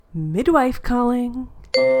Midwife calling.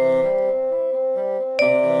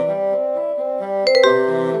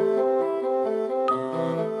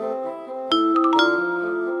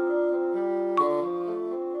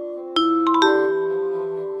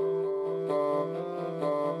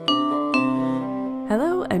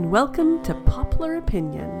 Hello and welcome to Poplar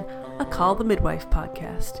Opinion, a Call the Midwife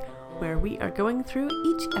podcast, where we are going through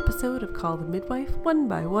each episode of Call the Midwife one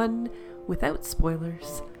by one without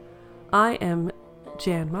spoilers. I am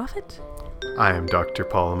Jan Moffat. I am Dr.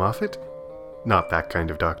 Paula Moffat. Not that kind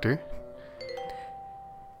of doctor.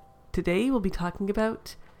 Today we'll be talking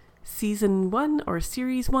about Season 1 or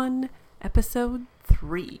Series 1, Episode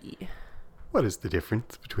 3. What is the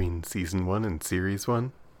difference between Season 1 and Series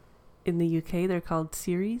 1? In the UK they're called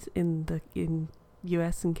series, in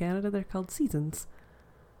US and Canada they're called seasons.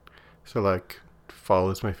 So like, fall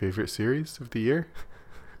is my favorite series of the year?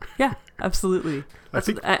 Yeah, absolutely.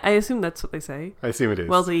 I assume that's what they say. I assume it is.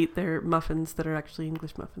 Well, they eat their muffins that are actually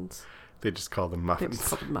English muffins. They just call them They muffins. just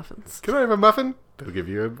call them muffins. Can I have a muffin? They'll give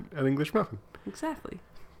you an English muffin. Exactly.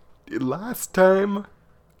 Last time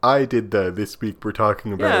I did this week we're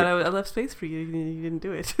talking about... Yeah, I left space for you. You didn't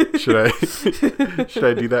do it. Should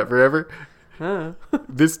I do that forever? Huh.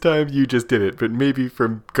 This time you just did it, but maybe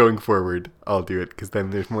from going forward I'll do it, because then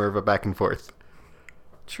there's more of a back and forth.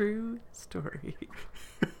 True story.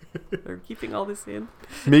 We're keeping all this in.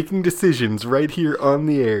 Making decisions right here on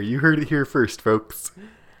the air. You heard it here first, folks.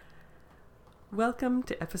 Welcome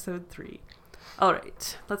to episode 3. All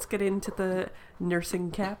right, let's get into the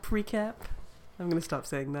nursing cap recap. I'm going to stop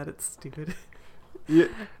saying that. It's stupid.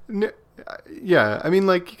 Yeah, I mean,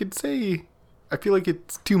 like, you could say, I feel like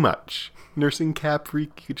it's too much. Nursing cap, you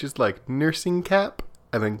could just, like, nursing cap,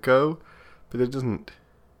 and then go, but it doesn't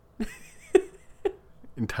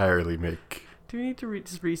entirely make... Do we need to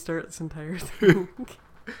just restart this entire thing?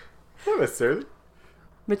 Not necessarily.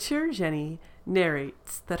 Mature Jenny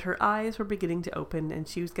narrates that her eyes were beginning to open and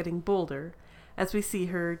she was getting bolder, as we see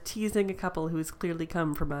her teasing a couple who has clearly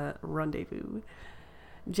come from a rendezvous.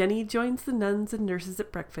 Jenny joins the nuns and nurses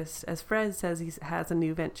at breakfast as Fred says he has a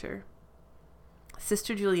new venture.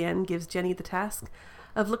 Sister Julienne gives Jenny the task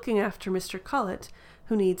of looking after Mr. Collett,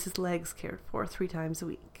 who needs his legs cared for 3 times a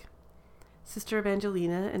week. Sister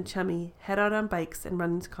Evangelina and Chummy head out on bikes and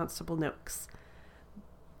run into Constable Noakes.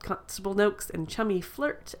 Constable Noakes and Chummy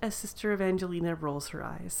flirt as Sister Evangelina rolls her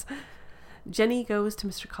eyes. Jenny goes to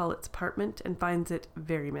Mr. Collett's apartment and finds it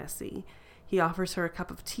very messy. He offers her a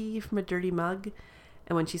cup of tea from a dirty mug,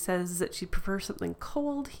 and when she says that she prefers something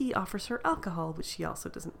cold, he offers her alcohol, which she also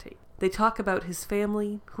doesn't take. They talk about his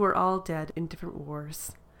family, who are all dead in different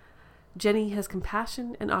wars. Jenny has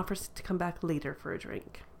compassion and offers to come back later for a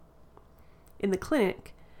drink. In the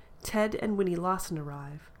clinic, Ted and Winnie Lawson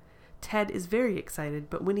arrive. Ted is very excited,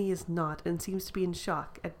 but Winnie is not and seems to be in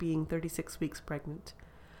shock at being 36 weeks pregnant.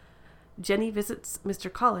 Jenny visits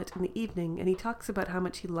Mr. Collett in the evening and he talks about how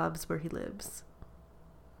much he loves where he lives.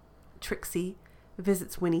 Trixie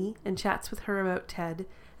visits Winnie and chats with her about Ted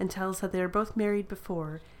and tells her they are both married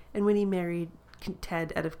before and Winnie married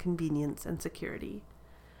Ted out of convenience and security.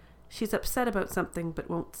 She's upset about something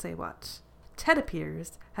but won't say what. Ted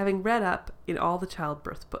appears, having read up in all the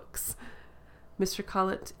childbirth books. Mr.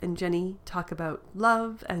 Collett and Jenny talk about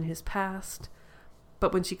love and his past,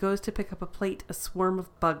 but when she goes to pick up a plate, a swarm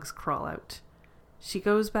of bugs crawl out. She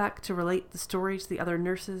goes back to relate the story to the other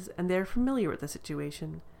nurses, and they're familiar with the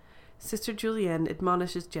situation. Sister Julienne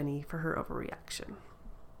admonishes Jenny for her overreaction.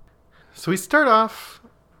 So we start off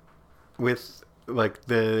with, like,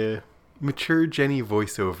 the mature Jenny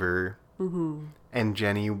voiceover, and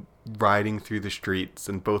Jenny riding through the streets,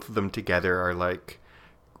 and both of them together are like,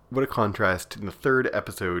 what a contrast. In the 3rd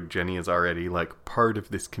episode, Jenny is already like part of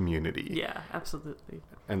this community. Yeah, absolutely.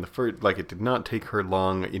 And the first, like, it did not take her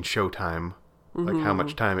long in Showtime, like how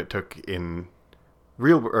much time it took in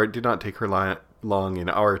real, or it did not take her long in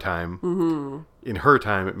our time. In her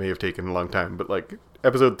time, it may have taken a long time, but like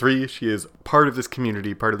episode 3, she is part of this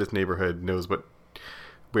community, part of this neighborhood, knows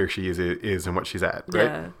where she is and what she's at, right?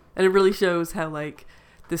 Yeah, and it really shows how like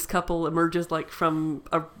this couple emerges like from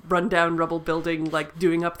a rundown rubble building, like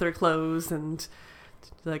doing up their clothes and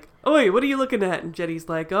like, "Oi, what are you looking at?" And Jenny's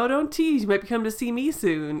like, "Oh, don't tease, you might come to see me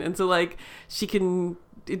soon." And so like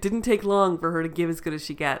it didn't take long for her to give as good as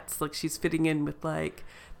she gets. Like she's fitting in with like,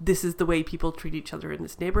 this is the way people treat each other in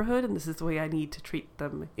this neighborhood and this is the way I need to treat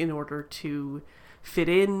them in order to fit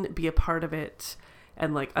in, be a part of it,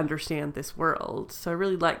 and like understand this world. So I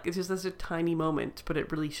really like, it's just such a tiny moment, but it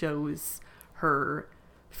really shows her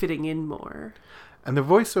fitting in more. And the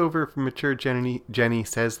voiceover from mature Jenny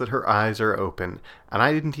says that her eyes are open. And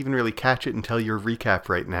I didn't even really catch it until your recap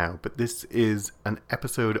right now. But this is an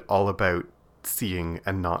episode all about seeing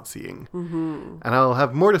and not seeing. Mm-hmm. And I'll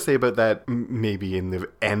have more to say about that maybe in the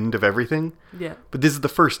end of everything. Yeah. But this is the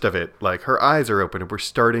first of it. Like, her eyes are open and we're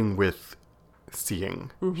starting with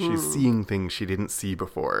seeing. Mm-hmm. She's seeing things she didn't see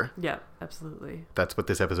before. Yeah, absolutely. That's what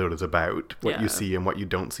this episode is about. What Yeah. you see and what you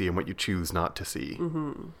don't see and what you choose not to see.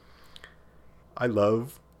 Mm-hmm. I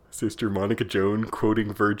love Sister Monica Joan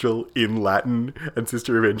quoting Virgil in Latin and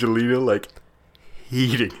Sister Evangelina, like,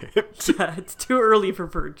 hating it. Yeah, it's too early for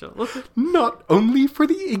Virgil. Not only for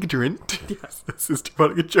the ignorant. Yes. Sister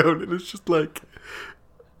Monica Joan. And it's just like,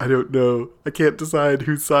 I don't know. I can't decide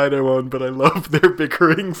whose side I'm on, but I love their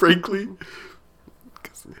bickering, frankly.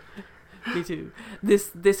 Me too.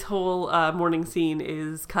 This whole morning scene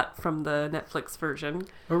is cut from the Netflix version.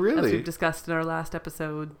 Oh, As really? we've discussed in our last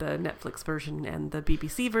episode, the Netflix version and the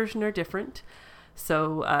BBC version are different.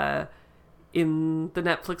 So in the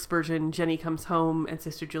Netflix version, Jenny comes home and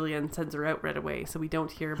Sister Julian sends her out right away. So we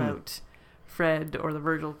don't hear about Fred or the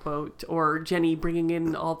Virgil quote or Jenny bringing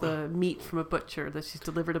in all the meat from a butcher, that she's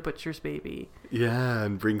delivered a butcher's baby. Yeah,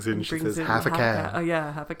 and brings in, And she brings says, in half a cow. Oh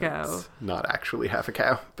yeah, half a cow. It's not actually half a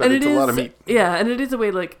cow, but it's a lot of meat. Yeah, and it is a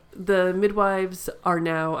way, like, the midwives are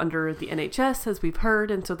now under the NHS, as we've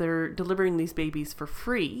heard, and so they're delivering these babies for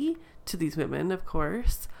free to these women, of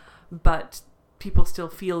course, but people still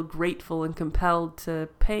feel grateful and compelled to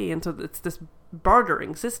pay, and so it's this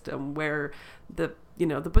bartering system where the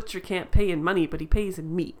butcher can't pay in money, but he pays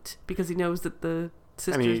in meat because he knows that the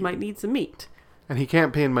sisters might need some meat. And he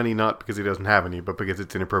can't pay in money not because he doesn't have any, but because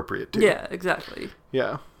it's inappropriate too. Yeah, exactly.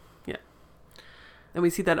 Yeah. Yeah. And we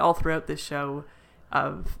see that all throughout this show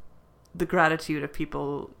of the gratitude of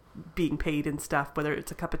people being paid in stuff, whether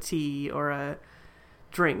it's a cup of tea or a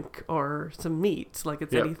drink or some meat, like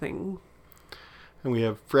it's anything. And we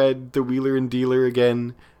have Fred, the wheeler and dealer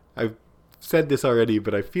again. I've said this already,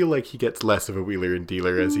 but I feel like he gets less of a wheeler and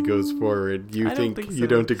dealer as he goes forward. You think so. you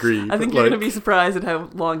don't agree. I think you're going to be surprised at how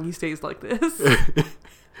long he stays like this.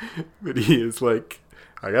 But he is like,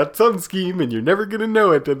 I got some scheme and you're never going to know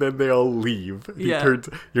it. And then they all leave. Yeah.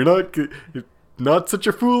 You're not such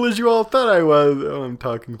a fool as you all thought I was. Oh, I'm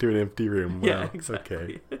talking to an empty room. Wow. Yeah,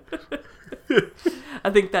 exactly. Okay. I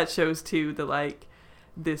think that shows too the, like,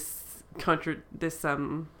 this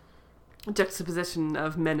juxtaposition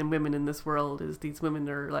of men and women in this world is these women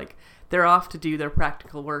are like, they're off to do their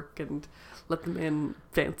practical work and let the men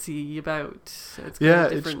fancy about. It's kind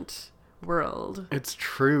of a different world. It's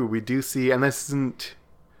true. We do see, and this isn't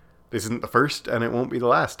the first, and it won't be the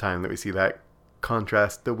last time that we see that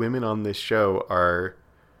contrast. The women on this show are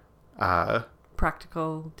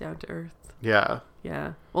practical, down to earth. Yeah.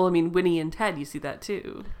 Yeah. Well, I mean, Winnie and Ted, you see that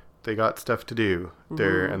too. They got stuff to do.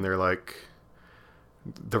 They're like,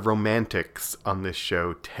 the romantics on this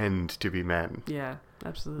show tend to be men. Yeah,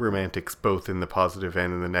 absolutely. Romantics both in the positive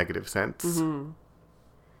and in the negative sense. Mm-hmm.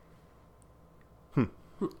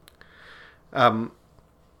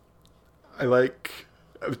 I like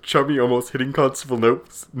Chummy almost hitting Constable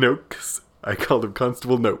Noakes. I called him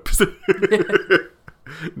Constable Nopes.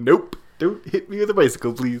 Nope, don't hit me with a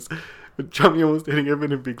bicycle, please. But Chummy almost hitting him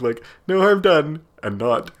and being like, no harm done, and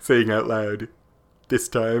not saying out loud, this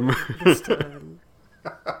time.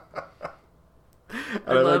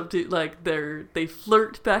 I love to, like, they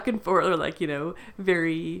flirt back and forth, or like,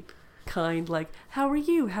 very kind, like, how are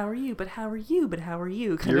you, but how are you,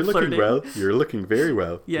 kind You're of looking flirting. well. You're looking very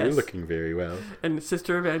well. Yes. You're looking very well. And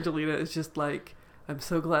Sister Evangelina is just like, I'm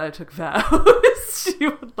so glad I took vows.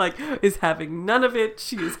 She is having none of it.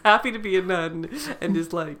 She is happy to be a nun and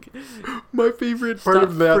is like, my favorite part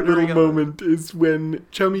of that little moment is when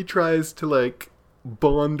Chummy tries to, like,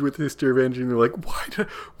 bond with Sister Evangelina. Like,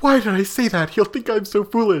 why did I say that? He'll think I'm so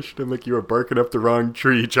foolish. And I'm like, you are barking up the wrong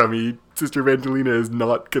tree, Chummy. Sister Evangelina is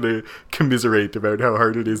not gonna commiserate about how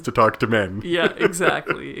hard it is to talk to men. Yeah,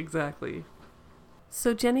 exactly.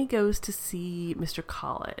 So Jenny goes to see Mr.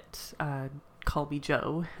 Collett, call me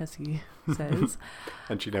Joe, as he says.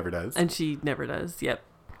 And she never does. Yep.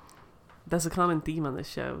 That's a common theme on this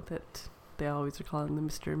show, that they always are calling them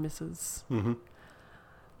Mr. and Mrs. Mm-hmm.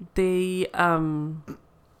 They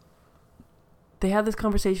have this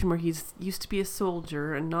conversation where he's used to be a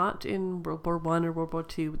soldier, and not in World War I or World War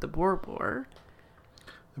II, but the Boer War.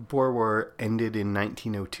 The Boer War ended in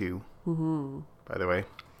 1902, by the way.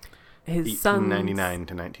 His 1899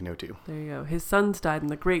 to 1902. There you go. His sons died in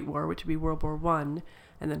the Great War, which would be World War I,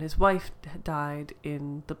 and then his wife died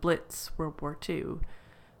in the Blitz, World War II.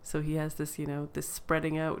 So he has this, this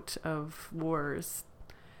spreading out of wars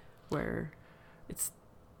where it's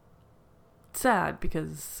sad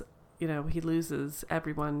because, he loses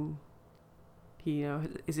everyone. He,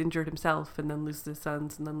 is injured himself and then loses his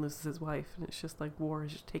sons and then loses his wife. And it's just like war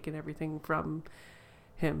has just taken everything from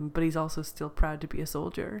him. But he's also still proud to be a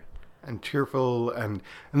soldier. And cheerful. And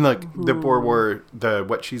like the Boer War,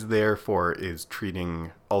 what she's there for is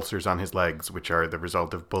treating ulcers on his legs, which are the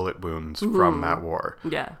result of bullet wounds from that war.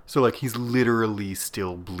 Yeah. So like he's literally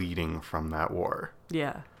still bleeding from that war.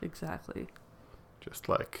 Yeah, exactly. Just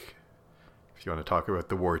like, if you want to talk about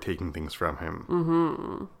the war taking things from him.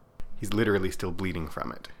 Mm-hmm. He's literally still bleeding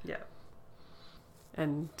from it. Yeah.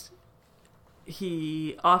 And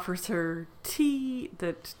he offers her tea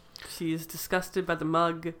that she is disgusted by the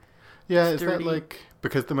mug. Yeah, it's is dirty. that like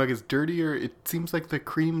because the mug is dirty, or it seems like the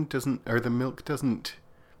cream doesn't, or the milk doesn't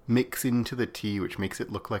mix into the tea, which makes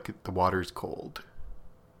it look like the water's cold.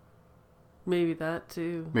 Maybe that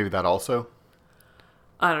too. Maybe that also?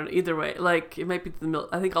 I don't know. Either way, like it might be the milk.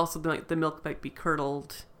 I think also the milk might be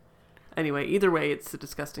curdled. Anyway, either way, it's a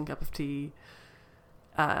disgusting cup of tea.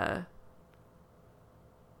 So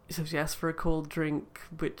she asks for a cold drink,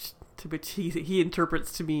 which he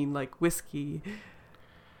interprets to mean like whiskey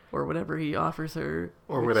or whatever he offers her.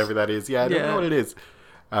 Or whatever that is. Yeah, I don't know what it is.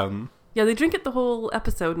 Yeah, they drink it the whole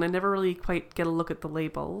episode, and I never really quite get a look at the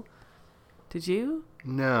label. Did you?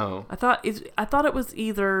 No. I thought it was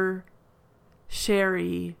either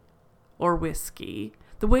sherry or whiskey.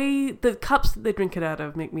 The way the cups that they drink it out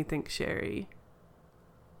of make me think sherry.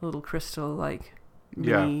 Little crystal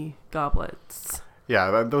mini goblets.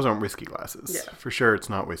 Yeah, those aren't whiskey glasses. Yeah. For sure it's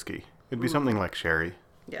not whiskey. It'd be something like sherry.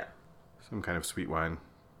 Yeah. Some kind of sweet wine.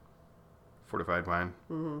 Fortified wine.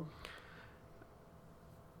 Mm-hmm.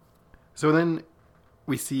 So then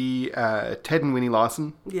we see Ted and Winnie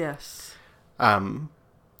Lawson. Yes. Coming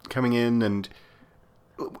in, and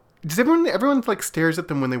does everyone like stares at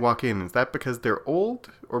them when they walk in? Is that because they're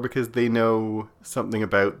old, or because they know something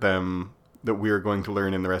about them that we're going to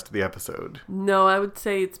learn in the rest of the episode? No, I would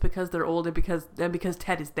say it's because they're old and because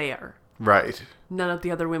Ted is there. Right. None of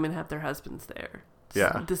the other women have their husbands there.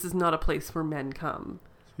 Yeah. This is not a place where men come.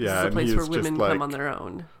 Yeah, this is a place where women like, come on their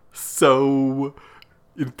own. So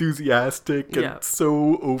enthusiastic Yeah. and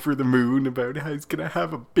so over the moon about how he's gonna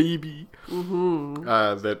have a baby. Mm-hmm.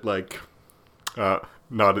 That like,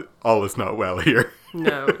 not all is not well here.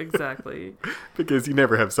 No, exactly. Because you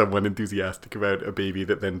never have someone enthusiastic about a baby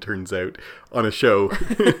that then turns out on a show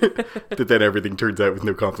that then everything turns out with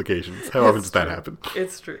no complications. How often does that happen?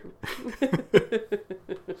 It's true.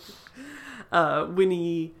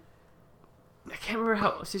 Winnie, I can't remember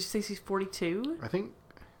how, did you say she's 42? I think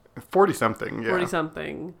 40-something, yeah.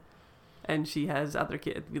 40-something. And she has other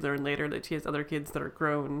kids. We learn later that she has other kids that are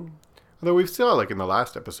grown. Although we saw, like in the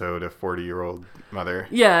last episode, a 40-year-old mother.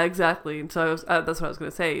 Yeah, exactly. And so that's what I was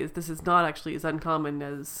going to say, is this is not actually as uncommon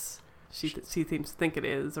as she seems to think it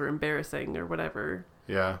is, or embarrassing, or whatever.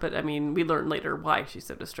 Yeah. But, I mean, we learn later why she's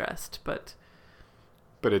so distressed, but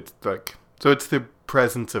it's like, so it's the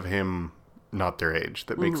presence of him not their age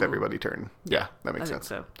that makes everybody turn. Yeah, that makes sense.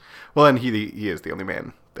 So. Well, and he is the only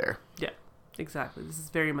man there. Yeah, exactly. This is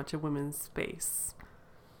very much a women's space.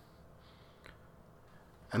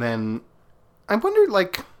 And then I wonder,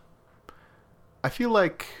 like, I feel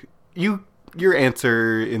like your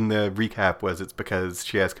answer in the recap was it's because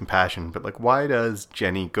she has compassion, but like, why does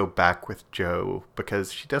Jenny go back with Joe?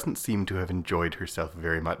 Because she doesn't seem to have enjoyed herself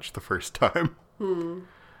very much the first time.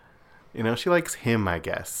 You know, she likes him, I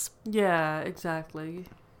guess. Yeah, exactly.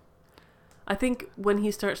 I think when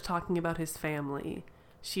he starts talking about his family,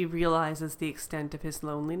 she realizes the extent of his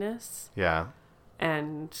loneliness. Yeah.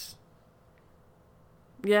 And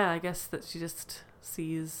yeah, I guess that she just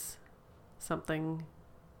sees something.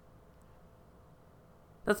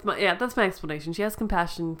 That's my explanation. She has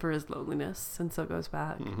compassion for his loneliness, and so goes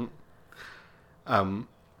back. Mm-hmm.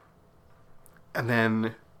 And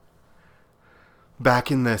then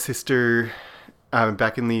back in the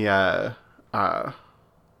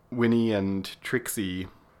Winnie and Trixie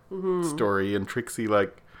story, and Trixie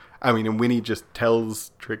and Winnie just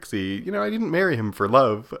tells Trixie, I didn't marry him for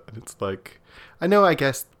love. And it's like, I know, I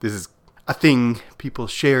guess this is a thing. People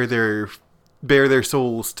bare their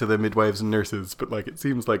souls to the midwives and nurses, but like, it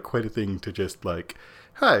seems like quite a thing to just like,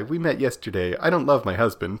 hi, we met yesterday. I don't love my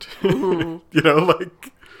husband.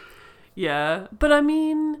 Yeah, but I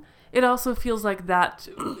mean, it also feels like that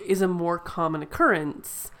is a more common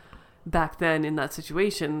occurrence back then in that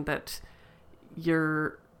situation, that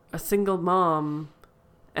you're a single mom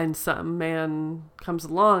and some man comes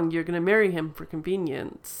along, you're going to marry him for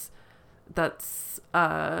convenience. That's,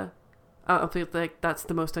 I don't feel like that's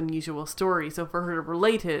the most unusual story. So for her to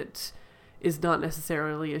relate it is not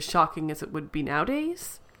necessarily as shocking as it would be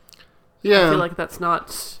nowadays. Yeah. I feel like that's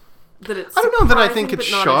not... That it's I don't know that I surprising, think it's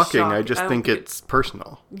but not as shocking. I just don't think it's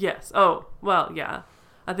personal. Yes. Oh, well, yeah.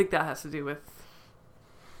 I think that has to do with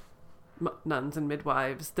nuns and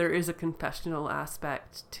midwives. There is a confessional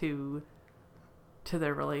aspect to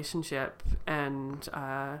their relationship, and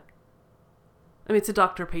I mean, it's a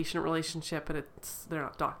doctor-patient relationship, and they're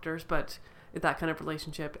not doctors, but that kind of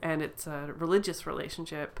relationship, and it's a religious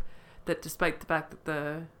relationship that, despite the fact that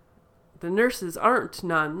the nurses aren't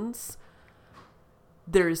nuns,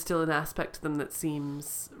 there is still an aspect to them that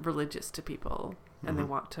seems religious to people, and they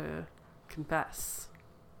want to confess.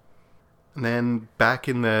 And then back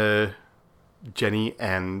in the Jenny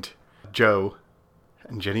and Joe,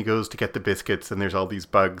 and Jenny goes to get the biscuits, and there's all these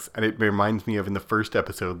bugs, and it reminds me of in the first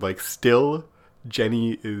episode, like, still,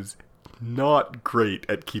 Jenny is not great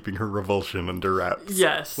at keeping her revulsion under wraps.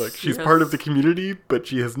 Yes. Like, she's part of the community, but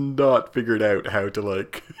she has not figured out how to,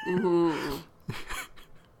 like...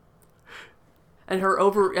 And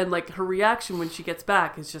her reaction when she gets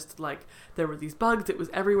back is just like, there were these bugs, it was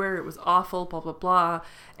everywhere, it was awful, blah, blah, blah.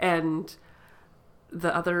 And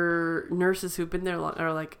the other nurses who've been there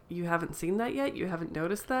are like, you haven't seen that yet? You haven't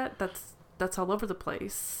noticed that? That's all over the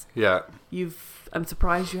place. Yeah. I'm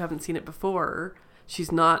surprised you haven't seen it before.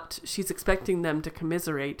 She's expecting them to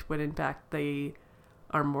commiserate when in fact they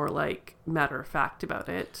are more like matter of fact about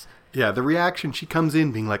it. Yeah, the reaction, she comes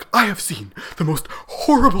in being like, I have seen the most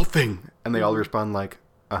horrible thing. And they all respond like,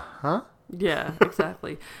 uh-huh. Yeah,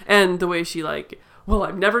 exactly. And the way she like, well,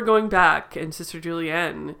 I'm never going back. And Sister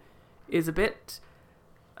Julianne is a bit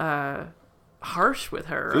harsh with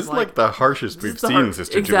her. This is like the harshest we've seen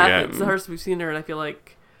Sister Julianne. Exactly, it's the harshest we've seen her. And I feel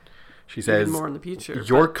like she says, more in the future.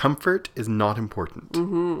 Your comfort is not important.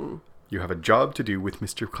 Mm-hmm. You have a job to do with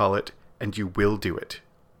Mr. Collett, and you will do it.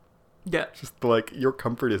 Yeah. Just like, your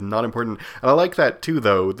comfort is not important. And I like that too,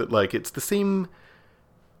 though, that like it's the same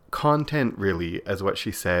content really as what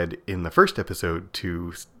she said in the first episode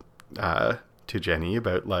to Jenny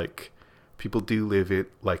about like, people do live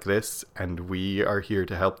it like this and we are here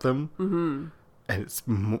to help them. Mm-hmm. And it's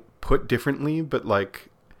put differently, but like,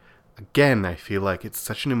 again, I feel like it's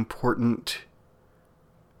such an important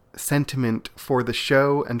sentiment for the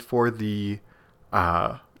show and for the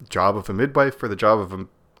job of a midwife, for the job of a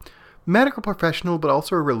medical professional, but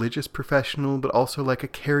also a religious professional, but also like a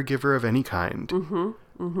caregiver of any kind. Mm-hmm,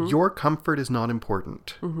 mm-hmm. Your comfort is not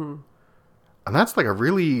important. Mm-hmm. And that's like a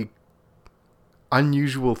really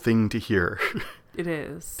unusual thing to hear. It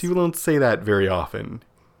is. People don't say that very often.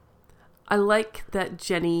 I like that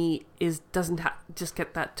Jenny doesn't just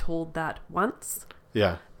get that told that once.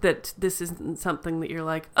 Yeah. That this isn't something that you're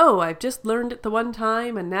like, oh, I've just learned it the one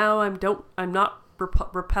time and now I'm not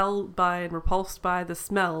repelled by and repulsed by the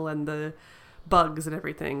smell and the bugs and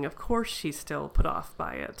everything. Of course she's still put off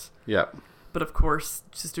by it. Yeah. But of course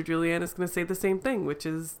Sister Julianne is going to say the same thing, which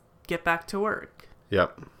is get back to work.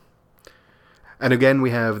 Yep. And again, we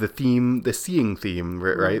have the seeing theme,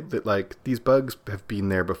 right? That like these bugs have been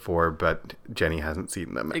there before, but Jenny hasn't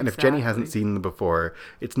seen them. Exactly. And if Jenny hasn't seen them before,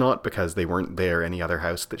 it's not because they weren't there any other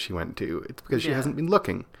house that she went to. It's because she hasn't been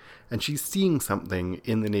looking. And she's seeing something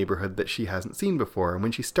in the neighborhood that she hasn't seen before. And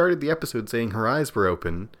when she started the episode saying her eyes were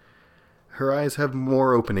open, her eyes have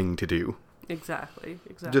more opening to do. Exactly.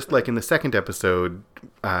 Just like in the second episode,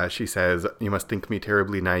 she says, you must think me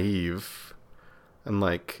terribly naive. And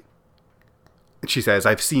like, she says,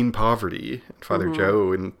 I've seen poverty. And Father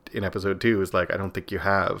Joe in episode 2 is like, I don't think you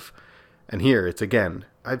have. And here it's again,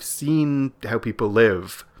 I've seen how people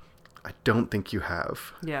live. I don't think you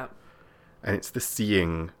have. Yeah. And it's the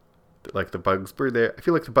seeing, like the bugs were there. I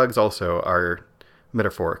feel like the bugs also are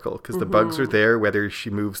metaphorical because the bugs are there whether she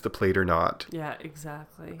moves the plate or not. Yeah,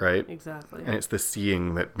 exactly. Right? Exactly. And it's the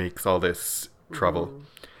seeing that makes all this trouble.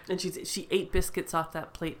 And she ate biscuits off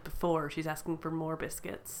that plate before. She's asking for more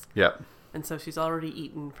biscuits. Yeah. And so she's already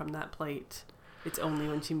eaten from that plate. It's only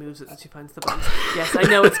when she moves it that she finds the bugs. Yes, I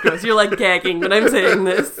know it's gross. You're like gagging when I'm saying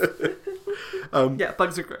this. Yeah,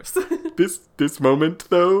 bugs are gross. This moment,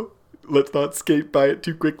 though, let's not skate by it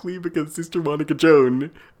too quickly because Sister Monica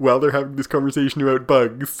Joan, while they're having this conversation about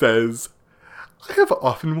bugs, says, I have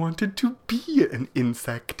often wanted to be an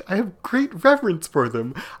insect. I have great reverence for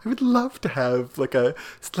them. I would love to have, like, a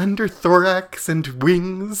slender thorax and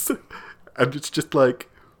wings. And it's just like...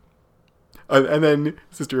 And then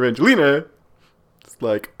Sister Evangelina is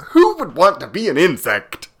like, who would want to be an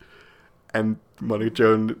insect? And Monica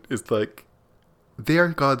Joan is like, they are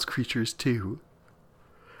God's creatures too.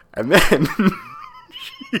 And then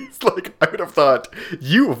she's like, I would have thought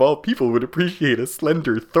you of all people would appreciate a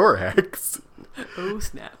slender thorax. Oh,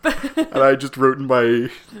 snap. And I just wrote in my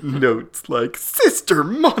notes, like, Sister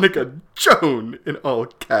Monica Joan, in all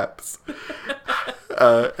caps.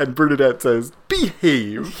 And Bernadette says,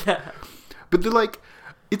 behave. Yeah. But they're like,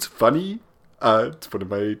 it's funny. It's one of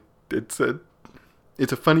my, it's a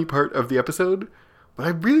funny part of the episode. But I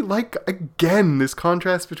really like, again, this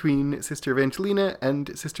contrast between Sister Evangelina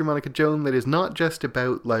and Sister Monica Joan that is not just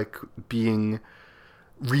about, like,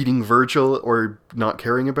 reading Virgil or not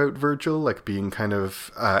caring about Virgil, like being kind of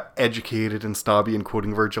educated and snobby and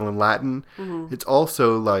quoting Virgil in Latin. Mm-hmm. It's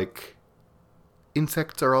also, like,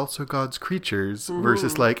 insects are also God's creatures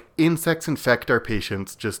versus, like, insects infect our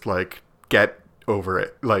patients, just, like, get over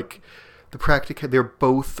it. Like, they're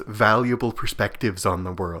both valuable perspectives on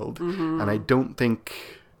the world. Mm-hmm. And I don't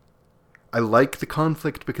think... I like the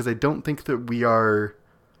conflict because I don't think that we are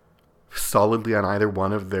solidly on either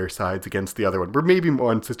one of their sides against the other one. We're maybe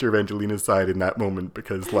more on Sister Evangelina's side in that moment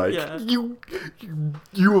because, like, you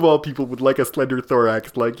of all people would like a slender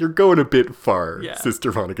thorax. Like, you're going a bit far,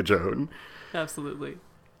 Sister Monica Joan. Absolutely.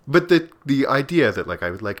 But the idea that, like, I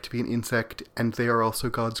would like to be an insect and they are also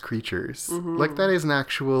God's creatures, like, that is an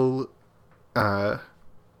actual...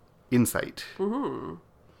 insight. Mm-hmm.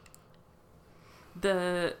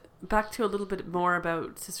 Back to a little bit more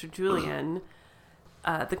about Sister Julian.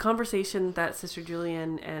 The conversation that Sister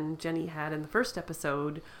Julian and Jenny had in the first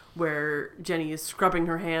episode, where Jenny is scrubbing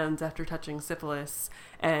her hands after touching syphilis,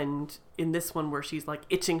 and in this one where she's like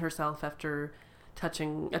itching herself after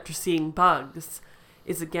seeing bugs,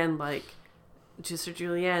 is again like Sister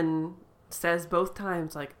Julian says both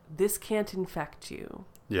times, like, this can't infect you.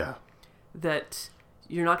 Yeah. That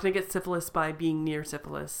you're not going to get syphilis by being near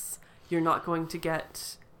syphilis. You're not going to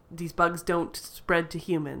get... These bugs don't spread to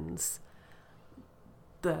humans.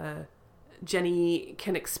 Jenny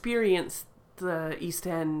can experience the East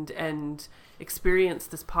End and experience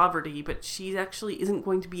this poverty, but she actually isn't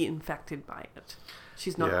going to be infected by it.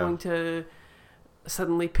 She's not going to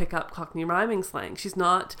suddenly pick up Cockney rhyming slang. She's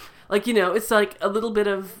not... Like, you know, it's like a little bit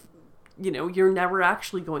of... You know, you're never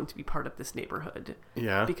actually going to be part of this neighborhood.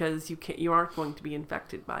 Yeah. Because you aren't going to be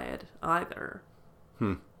infected by it either.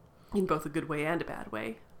 In both a good way and a bad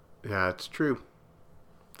way. Yeah, it's true.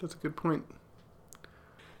 That's a good point.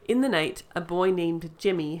 In the night, a boy named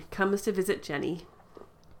Jimmy comes to visit Jenny.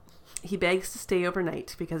 He begs to stay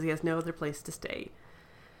overnight because he has no other place to stay.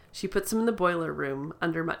 She puts him in the boiler room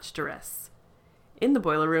under much duress. In the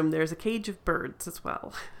boiler room, there's a cage of birds as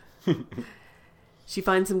well. She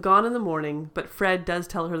finds him gone in the morning, but Fred does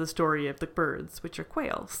tell her the story of the birds, which are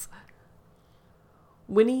quails.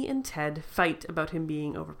 Winnie and Ted fight about him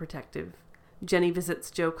being overprotective. Jenny visits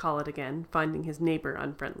Joe Collett again, finding his neighbor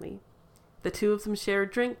unfriendly. The two of them share a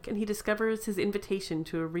drink, and he discovers his invitation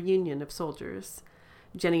to a reunion of soldiers.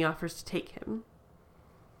 Jenny offers to take him.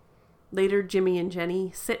 Later, Jimmy,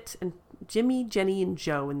 Jenny, and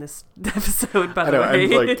Joe in this episode, by the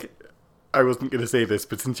way. I wasn't going to say this,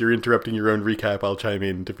 but since you're interrupting your own recap, I'll chime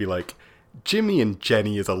in to be like, Jimmy and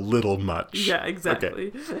Jenny is a little much. Yeah,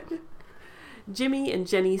 exactly. Okay. Jimmy and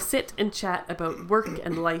Jenny sit and chat about work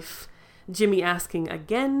and life, Jimmy asking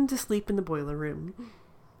again to sleep in the boiler room.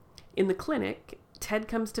 In the clinic, Ted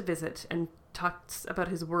comes to visit and talks about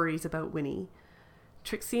his worries about Winnie.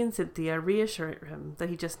 Trixie and Cynthia reassure him that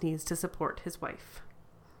he just needs to support his wife.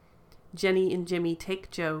 Jenny and Jimmy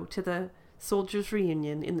take Joe to the soldiers'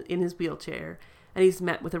 reunion in his wheelchair, and he's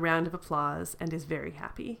met with a round of applause and is very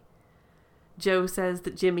happy. Joe says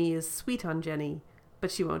that Jimmy is sweet on Jenny, but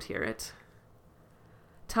she won't hear it.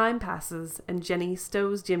 Time passes, and Jenny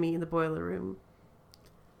stows Jimmy in the boiler room.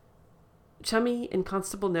 Chummy and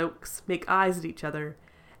Constable Noakes make eyes at each other,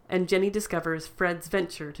 and Jenny discovers Fred's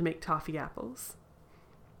venture to make toffee apples.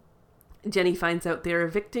 Jenny finds out they're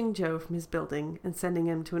evicting Joe from his building and sending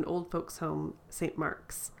him to an old folks' home, St.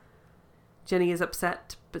 Mark's. Jenny is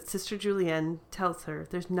upset, but Sister Julienne tells her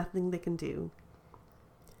there's nothing they can do.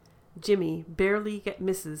 Jimmy barely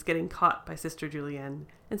misses getting caught by Sister Julienne,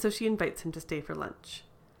 and so she invites him to stay for lunch.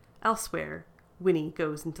 Elsewhere, Winnie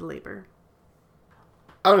goes into labor.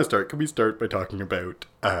 I want to start. Can we start by talking about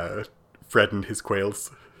Fred and his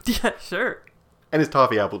quails? Yeah, sure. And his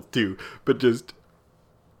toffee apples too, but just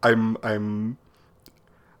I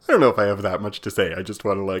don't know if I have that much to say. I just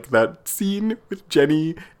want to, like, that scene with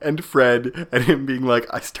Jenny and Fred and him being like,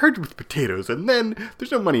 I started with potatoes and then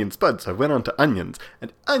there's no money in Spud, so I went on to onions.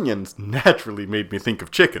 And onions naturally made me think of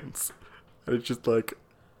chickens. And it's just like,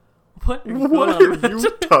 what are you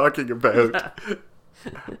talking about? Yeah.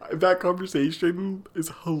 That conversation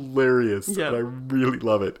is hilarious. Yeah. And I really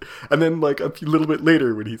love it. And then, like, a little bit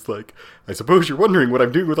later when he's like, I suppose you're wondering what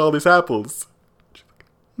I'm doing with all these apples.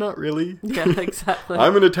 not really. Yeah, exactly.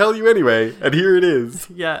 I'm going to tell you anyway, and here it is.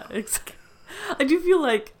 Yeah, exactly. I do feel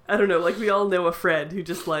like, I don't know, like we all know a Fred who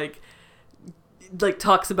just like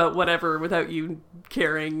talks about whatever without you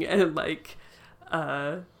caring, and like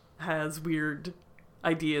has weird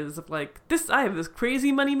ideas of like, I have this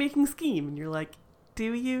crazy money making scheme, and you're like,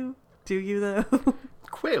 do you though?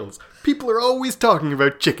 Quails. People are always talking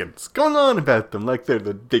about chickens, going on about them like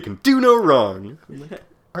they can do no wrong. I'm like,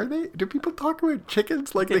 are they? Do people talk about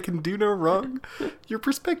chickens like they can do no wrong? Your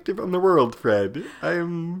perspective on the world, Fred. I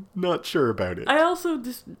am not sure about it. I also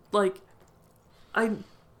just, like, I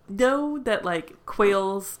know that, like,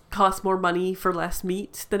 quails cost more money for less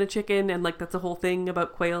meat than a chicken, and, like, that's a whole thing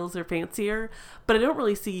about quails are fancier, but I don't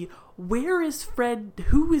really see who is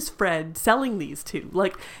Fred selling these to?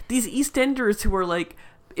 Like, these EastEnders who are, like,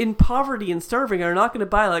 in poverty and starving are not going to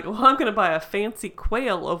buy, like, well, I'm going to buy a fancy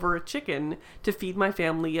quail over a chicken to feed my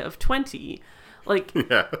family of 20. Like,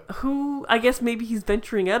 yeah. I guess maybe he's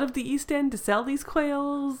venturing out of the East End to sell these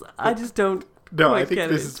quails? I just don't I think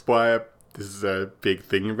this is why this is a big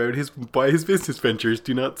thing about why his business ventures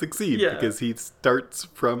do not succeed. Yeah. Because he starts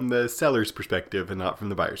from the seller's perspective and not from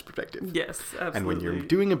the buyer's perspective. Yes, absolutely. And when you're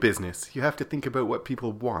doing a business, you have to think about what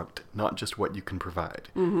people want, not just what you can provide.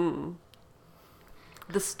 Mm-hmm.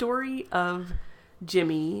 The story of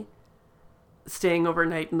Jimmy staying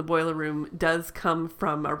overnight in the boiler room does come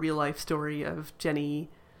from a real life story of Jenny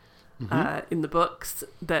in the books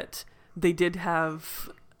that they did have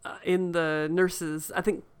in the nurses. I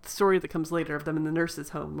think the story that comes later of them in the nurses'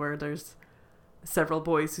 home, where there's several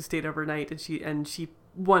boys who stayed overnight, and she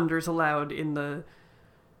wonders aloud in the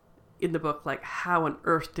book, like, how on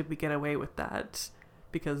earth did we get away with that?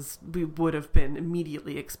 Because we would have been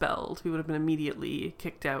immediately expelled. We would have been immediately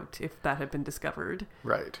kicked out if that had been discovered.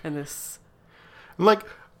 Right. And this... Like,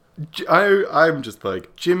 I'm just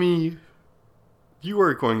like, Jimmy, you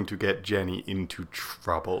are going to get Jenny into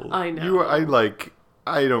trouble. I know.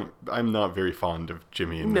 I'm not very fond of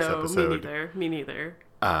Jimmy in this episode. Me neither.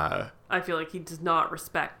 I feel like he does not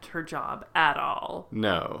respect her job at all.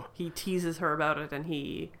 No. He teases her about it, and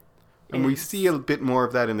And we see a bit more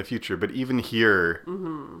of that in the future, but even here,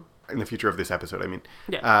 in the future of this episode, I mean,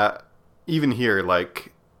 even here,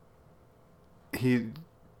 like,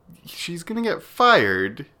 she's gonna get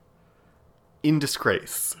fired in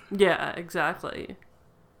disgrace. Yeah, exactly.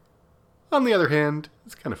 On the other hand,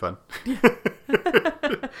 it's kind of fun.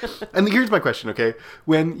 And here's my question, okay?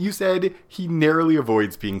 When you said he narrowly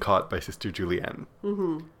avoids being caught by Sister Julianne,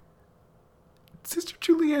 Sister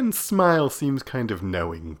Julianne's smile seems kind of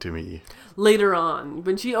knowing to me. Later on,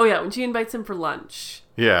 when she invites him for lunch.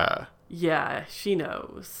 Yeah. Yeah, she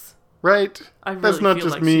knows. Right? I really That's not feel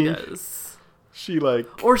just like me. she does. She,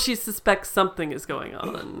 like... Or she suspects something is going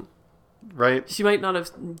on. Right? She might not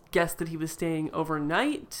have guessed that he was staying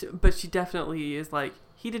overnight, but she definitely is like,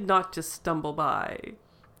 he did not just stumble by.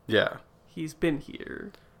 Yeah. He's been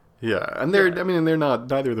here. Yeah. And they're not,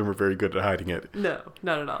 neither of them were very good at hiding it. No,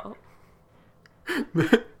 not at all.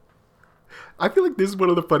 I feel like this is one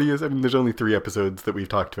of the funniest. I mean, there's only 3 episodes that we've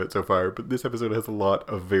talked about so far, but this episode has a lot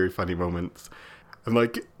of very funny moments. And,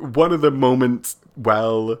 like, one of the moments,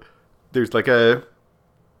 there's, like, a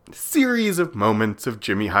series of moments of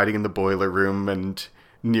Jimmy hiding in the boiler room and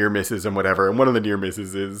near misses and whatever. And one of the near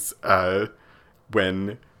misses is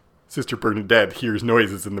when Sister Bernadette hears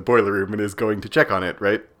noises in the boiler room and is going to check on it,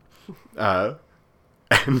 right?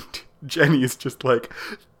 And Jenny is just like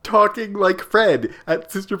talking like Fred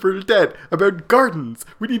at Sister Bernadette about gardens.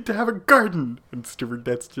 We need to have a garden. And Sister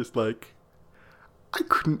Bernadette's just like, I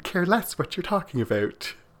couldn't care less what you're talking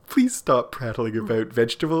about. Please stop prattling about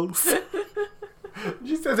vegetables.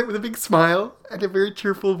 She says it with a big smile and a very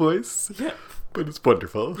cheerful voice. Yeah. But it's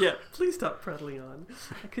wonderful. Yeah, please stop prattling on.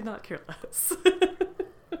 I could not care less.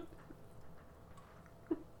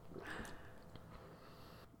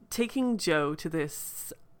 Taking Joe to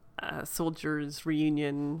this soldiers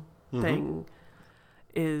reunion thing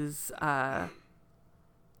is...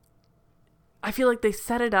 I feel like they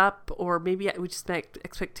set it up, or maybe we just met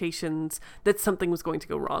expectations that something was going to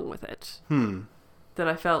go wrong with it. That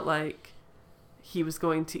I felt like he was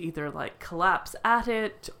going to either like collapse at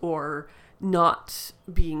it or not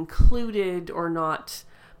be included or not.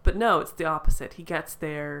 But no, it's the opposite. He gets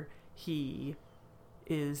there, he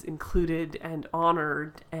is included and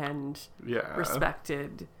honored and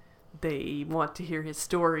respected. They want to hear his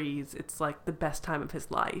stories. It's like the best time of his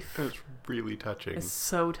life. It's really touching. It's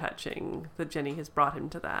so touching that Jenny has brought him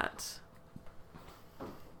to that.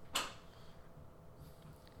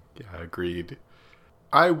 Yeah, agreed.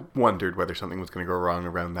 I wondered whether something was going to go wrong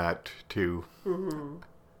around that, too.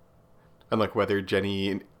 And like whether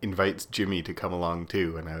Jenny invites Jimmy to come along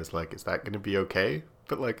too. And I was like, is that going to be okay?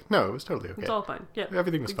 But like, no, it was totally okay. It's all fine. Yeah.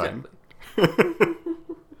 Everything was fine.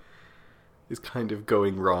 Is kind of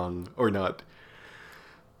going wrong or not.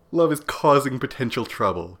 Love is causing potential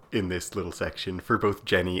trouble in this little section for both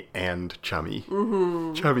Jenny and Chummy.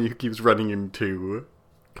 Mm-hmm. Chummy who keeps running into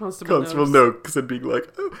Constable Noakes and being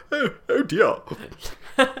like, oh dear.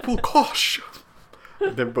 Well, gosh.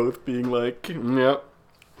 And then both being like, yep,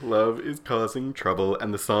 love is causing trouble.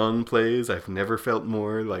 And the song plays, I've never felt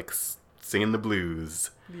more like singing the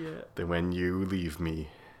blues than when you leave me.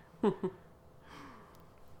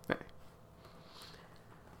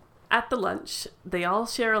 At the lunch, they all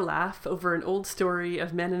share a laugh over an old story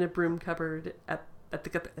of men in a broom cupboard at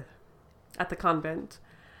the convent,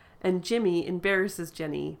 and Jimmy embarrasses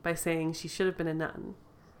Jenny by saying she should have been a nun.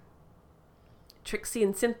 Trixie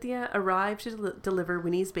and Cynthia arrive to deliver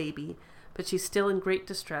Winnie's baby, but she's still in great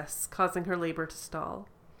distress, causing her labor to stall.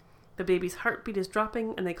 The baby's heartbeat is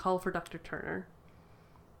dropping, and they call for Dr. Turner.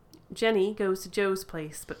 Jenny goes to Joe's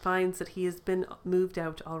place, but finds that he has been moved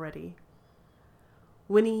out already.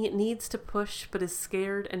 Winnie needs to push, but is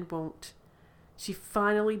scared and won't. She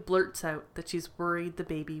finally blurts out that she's worried the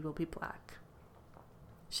baby will be black.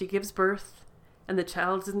 She gives birth, and the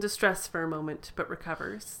child is in distress for a moment, but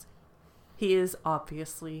recovers. He is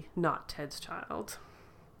obviously not Ted's child.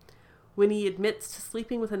 Winnie admits to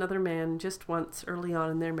sleeping with another man just once early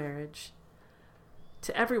on in their marriage.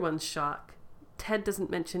 To everyone's shock, Ted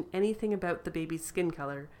doesn't mention anything about the baby's skin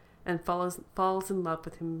color and falls in love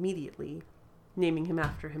with him immediately, naming him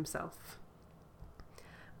after himself.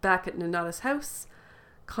 Back at Nonnatus house,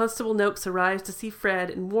 Constable Noakes arrives to see Fred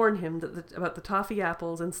and warn him about the toffee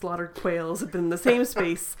apples and slaughtered quails have been in the same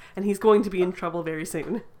space, and he's going to be in trouble very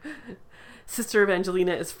soon. Sister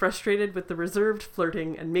Evangelina is frustrated with the reserved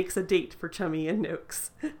flirting and makes a date for Chummy and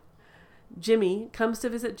Noakes. Jimmy comes to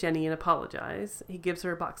visit Jenny and apologize. He gives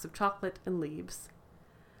her a box of chocolate and leaves.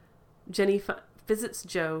 Jenny visits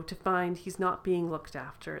Joe to find he's not being looked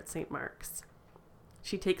after at St. Mark's.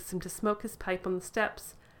 She takes him to smoke his pipe on the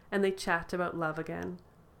steps, and they chat about love again.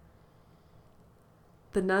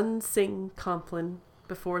 The nuns sing Compline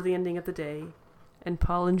before the ending of the day, and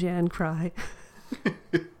Paul and Jan cry.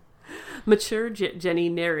 Mature Jenny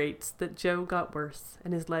narrates that Joe got worse,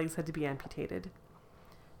 and his legs had to be amputated.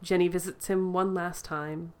 Jenny visits him one last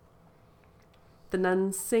time. The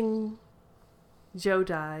nuns sing, Joe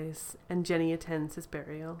dies, and Jenny attends his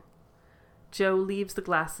burial. Joe leaves the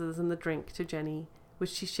glasses and the drink to Jenny, which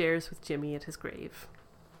she shares with Jimmy at his grave.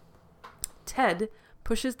 Ted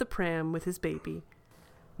pushes the pram with his baby.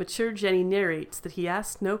 Mature Jenny narrates that he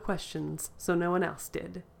asked no questions, so no one else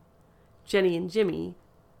did. Jenny and Jimmy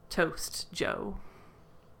toast Joe.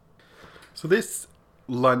 So this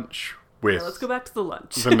lunch with... Let's go back to the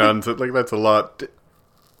lunch. The nuns, like that's a lot,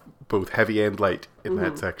 both heavy and light in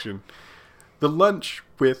that section. The lunch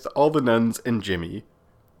with all the nuns and Jimmy.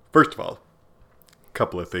 First of all,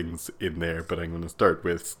 couple of things in there, but I'm going to start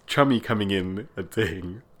with Chummy coming in and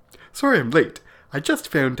saying, "Sorry I'm late. I just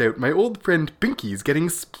found out my old friend Binky's getting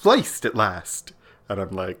spliced at last." And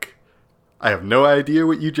I'm like, I have no idea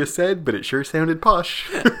what you just said, but it sure sounded posh.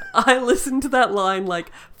 I listened to that line like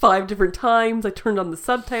 5 different times. I turned on the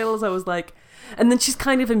subtitles. I was like, and then she's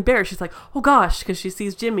kind of embarrassed. She's like, oh gosh, because she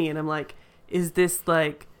sees Jimmy. And I'm like, is this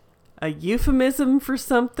like a euphemism for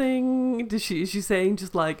something? Is she saying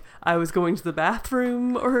just like, I was going to the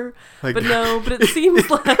bathroom? Or, like, but no, but it seems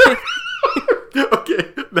like...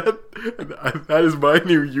 Okay, that is my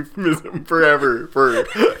new euphemism forever for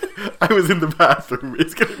I was in the bathroom.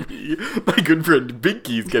 It's gonna be my good friend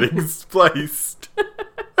Binky's getting spliced.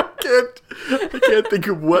 I can't think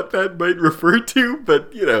of what that might refer to,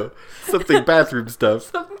 but you know, something bathroom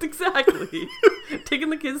stuff. Exactly. Taking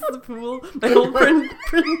the kids to the pool. My old friend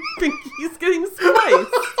Binky's getting spliced.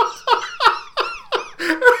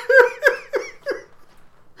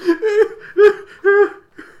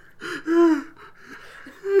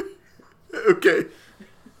 Okay.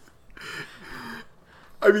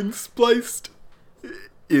 I mean, spliced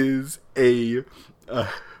is a...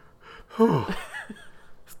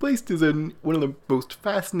 Spliced is one of the most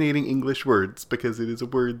fascinating English words because it is a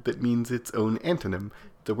word that means its own antonym.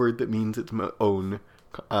 It's a word that means its own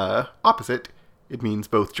opposite. It means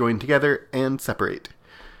both join together and separate.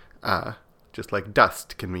 Just like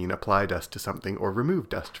dust can mean apply dust to something or remove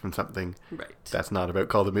dust from something. Right. That's not about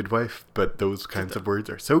Call the Midwife, but those kinds of words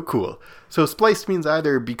are so cool. So spliced means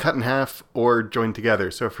either be cut in half or joined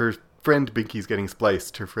together. So friend Binky's getting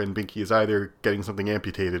spliced, her friend Binky is either getting something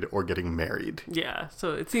amputated or getting married. Yeah,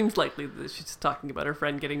 so it seems likely that she's talking about her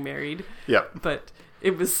friend getting married. Yep. But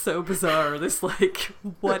it was so bizarre. This, like,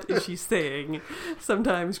 what is she saying?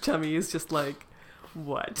 Sometimes Chummy is just like,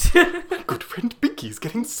 what? Good friend Binky's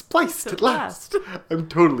getting spliced at last. I'm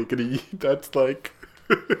totally gonna... That's like...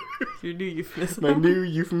 Your new euphemism. My new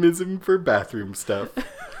euphemism for bathroom stuff.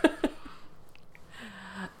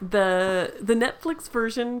 The Netflix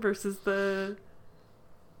version versus the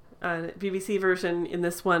BBC version in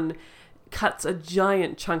this one cuts a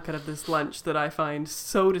giant chunk out of this lunch that I find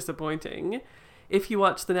so disappointing. If you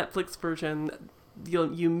watch the Netflix version,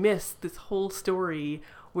 you miss this whole story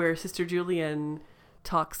where Sister Julian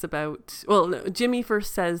talks about... Well, no, Jimmy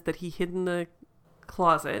first says that he hid in the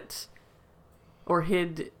closet, or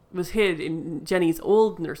was hid in Jenny's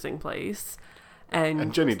old nursing place.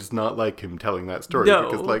 And Jenny does not like him telling that story No.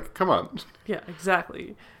 because, like, come on. Yeah,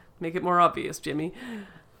 exactly. Make it more obvious, Jimmy.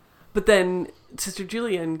 But then Sister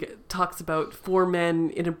Julian talks about 4 men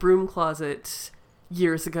in a broom closet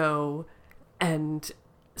years ago, and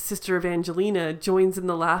Sister Evangelina joins in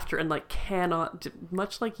the laughter and, like, cannot,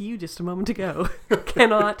 much like you just a moment ago,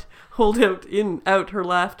 cannot hold out her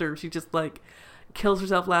laughter. She just, like, kills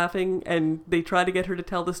herself laughing, and they try to get her to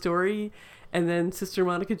tell the story. And then Sister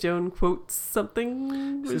Monica Joan quotes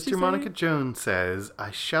something. Sister Monica Joan says,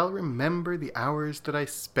 "I shall remember the hours that I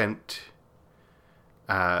spent.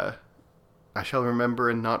 I shall remember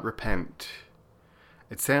and not repent."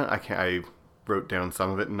 I wrote down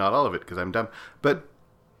some of it and not all of it because I'm dumb. But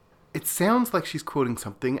it sounds like she's quoting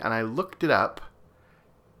something, and I looked it up,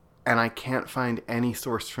 and I can't find any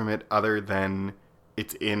source from it other than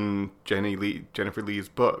it's in Jennifer Lee's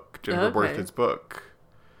book, Jennifer Worth's book.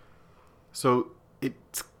 So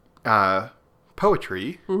it's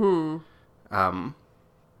poetry, but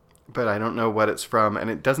I don't know what it's from, and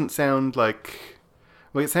it doesn't sound like...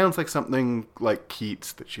 Well, it sounds like something like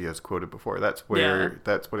Keats that she has quoted before. That's what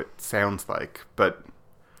it sounds like, but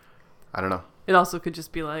I don't know. It also could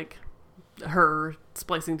just be like her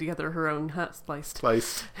splicing together her own...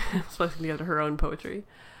 splicing together her own poetry.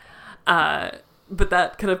 But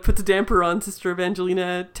that kind of puts a damper on Sister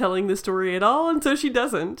Evangelina telling the story at all, and so she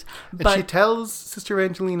doesn't. And she tells Sister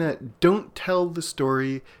Evangelina, don't tell the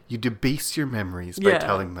story, you debase your memories by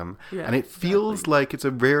telling them. Yeah, and it feels like it's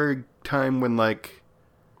a rare time when, like,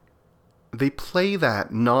 they play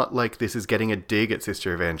that not like this is getting a dig at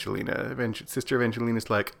Sister Evangelina. Sister Evangelina's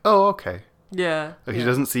like, oh, okay. Yeah. Like, she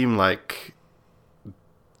doesn't seem, like,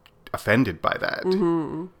 offended by that.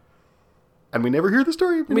 Mm-hmm. And we never hear the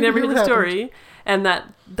story. We never hear the story. And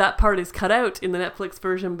that part is cut out in the Netflix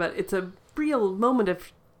version, but it's a real moment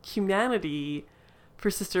of humanity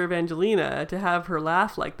for Sister Evangelina to have her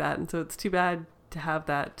laugh like that. And so it's too bad to have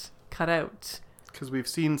that cut out. Because we've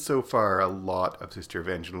seen so far a lot of Sister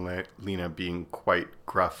Evangelina being quite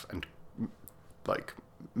gruff and, like,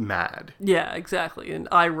 mad. Yeah, exactly. And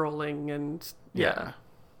eye-rolling and,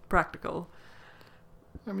 practical.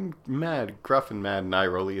 I mean, gruff and mad and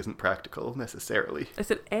eye-rolly isn't practical, necessarily. I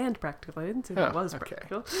said and practical. I didn't say it was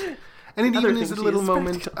practical. And it even is a little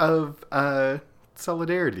moment of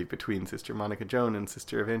solidarity between Sister Monica Joan and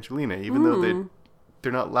Sister Evangelina, even though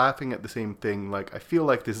they're not laughing at the same thing. Like, I feel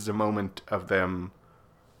like this is a moment of them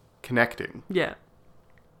connecting. Yeah.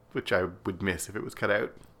 Which I would miss if it was cut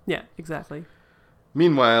out. Yeah, exactly.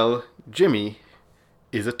 Meanwhile, Jimmy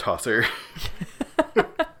is a tosser.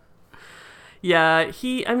 Yeah,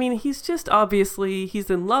 he's just obviously,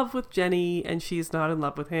 he's in love with Jenny and she's not in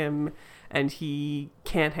love with him and he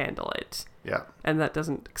can't handle it. Yeah. And that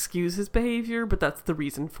doesn't excuse his behavior, but that's the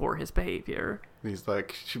reason for his behavior. He's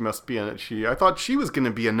like, she must be I thought she was going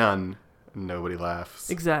to be a nun. And nobody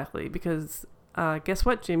laughs. Exactly, because guess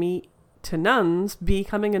what, Jimmy? To nuns,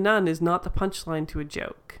 becoming a nun is not the punchline to a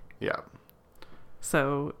joke. Yeah.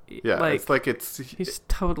 So, it's like he's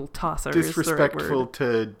total tosser. Disrespectful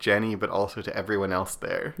to Jenny, but also to everyone else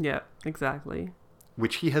there. Yeah, exactly.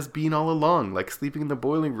 Which he has been all along. Like, sleeping in the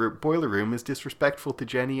boiler room is disrespectful to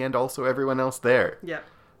Jenny and also everyone else there. Yeah.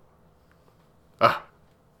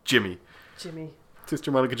 Jimmy.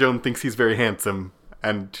 Sister Monica Joan thinks he's very handsome,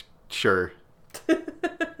 and sure,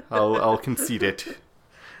 I'll concede it.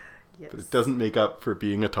 Yes. But it doesn't make up for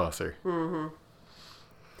being a tosser. Mm-hmm.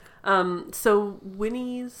 So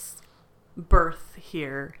Winnie's birth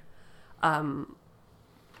here,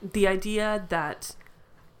 the idea that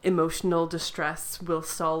emotional distress will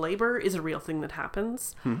stall labor is a real thing that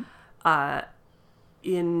happens. Hmm. I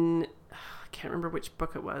can't remember which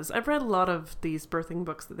book it was. I've read a lot of these birthing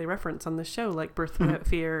books that they reference on the show, like Birth Without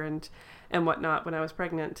Fear and whatnot when I was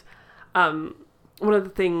pregnant. one of the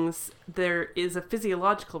things, there is a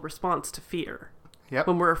physiological response to fear. Yep.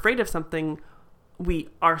 When we're afraid of something,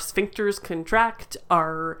 our sphincters contract,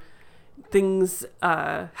 our things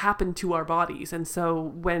happen to our bodies. And so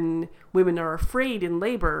when women are afraid in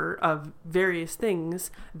labor of various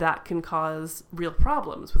things, that can cause real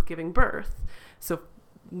problems with giving birth. So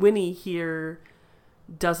Winnie here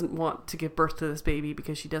doesn't want to give birth to this baby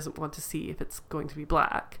because she doesn't want to see if it's going to be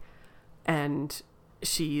black. And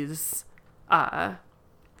she's not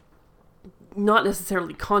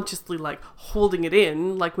necessarily consciously like holding it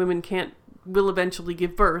in, like women will eventually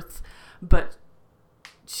give birth, but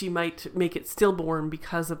she might make it stillborn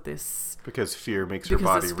because of this. Because fear makes your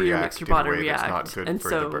body react in a way that's not good for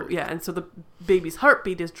the birth. Yeah, and so the baby's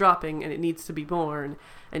heartbeat is dropping and it needs to be born,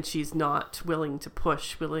 and she's not willing to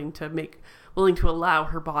push, willing to allow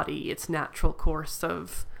her body its natural course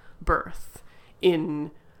of birth.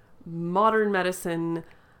 In modern medicine,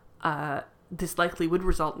 this likely would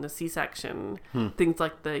result in a C-section. Things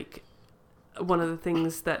like one of the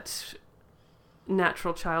things that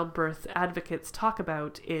natural childbirth advocates talk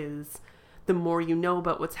about is the more you know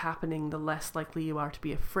about what's happening, the less likely you are to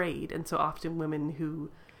be afraid. And so often women who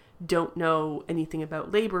don't know anything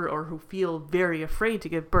about labor or who feel very afraid to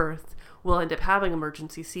give birth will end up having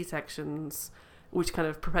emergency C-sections, which kind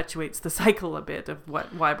of perpetuates the cycle a bit of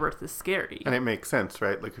why birth is scary. And it makes sense,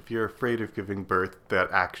 right? Like if you're afraid of giving birth, that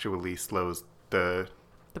actually slows the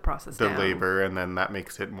process down. Labor, and then that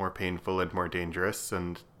makes it more painful and more dangerous,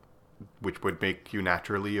 and which would make you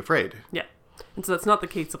naturally afraid. Yeah. And so that's not the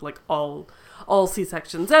case of like all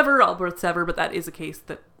C-sections ever, all births ever, but that is a case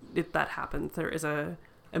that if that happens, there is a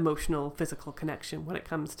emotional, physical connection when it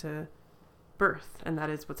comes to birth, and that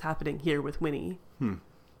is what's happening here with Winnie. And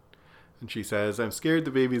she says, "I'm scared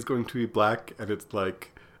the baby is going to be black," and it's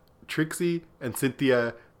like Trixie and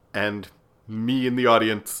Cynthia and me in the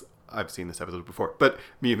audience. I've seen this episode before, but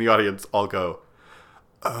me in the audience all go,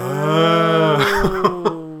 "Oh."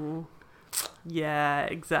 Yeah,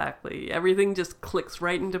 exactly. Everything just clicks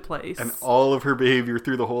right into place. And all of her behavior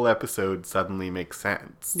through the whole episode suddenly makes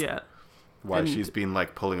sense. Yeah. Why she's been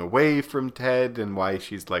like pulling away from Ted, and why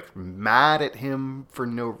she's like mad at him for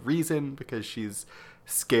no reason because she's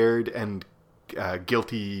scared and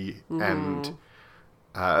guilty and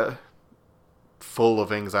full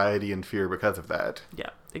of anxiety and fear because of that.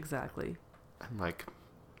 Yeah, exactly. I'm like,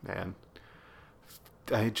 man,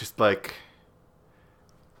 I just like,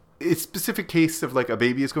 it's a specific case of like a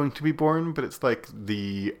baby is going to be born, but it's like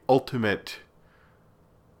the ultimate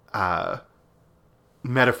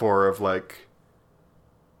metaphor of like,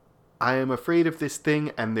 I am afraid of this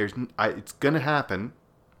thing, and it's gonna happen,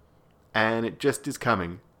 and it just is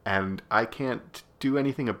coming, and I can't do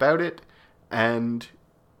anything about it, and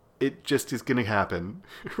it just is gonna happen,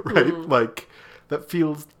 right? Like, that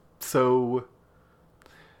feels so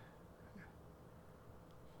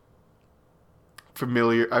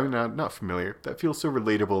familiar. I mean, not familiar. That feels so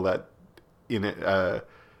relatable, that in a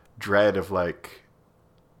dread of like,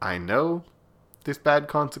 I know this bad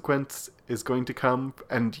consequence is going to come,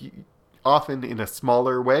 and often in a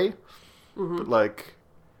smaller way, but like,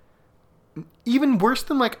 even worse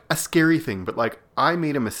than like a scary thing, but like, I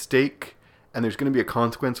made a mistake and there's going to be a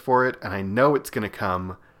consequence for it, and I know it's going to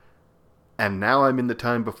come, and now I'm in the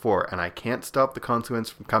time before, and I can't stop the consequence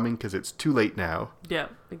from coming because it's too late now. Yeah,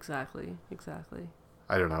 exactly.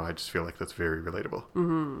 I don't know, I just feel like that's very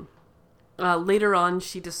relatable. Later on,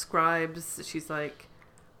 she describes, she's like,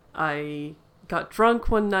 I got drunk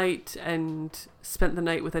one night and spent the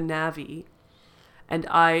night with a navvy, and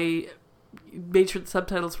I made sure the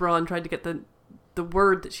subtitles were on, tried to get the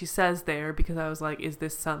word that she says there, because I was like, is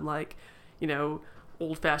this some like,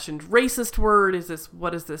 old-fashioned racist word? What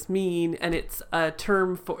does this mean? And it's a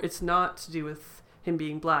term it's not to do with him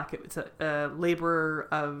being black. It's a laborer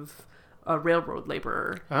of a railroad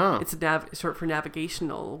laborer. Oh. It's short for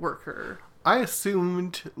navigational worker. I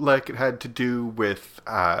assumed like it had to do with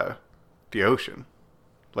the ocean,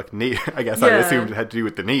 like I guess. Yeah. I assumed it had to do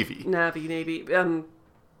with the Navy. Navy.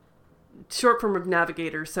 Short form of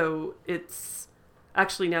navigator. So it's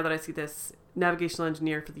actually, now that I see this, navigational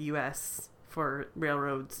engineer for the U.S. for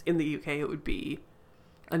railroads. In the U.K. it would be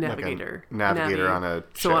a navigator. Like a navigator on a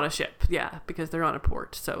ship. So on a ship, yeah, because they're on a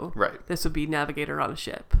port. So right. This would be navigator on a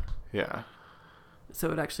ship. Yeah.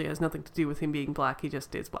 So it actually has nothing to do with him being black. He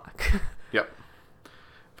just is black. Yep.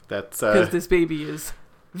 That's because this baby is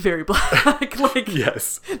very black. Like,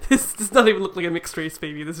 yes, this does not even look like a mixed race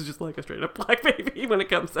baby. This is just like a straight up black baby when it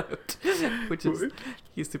comes out, which is,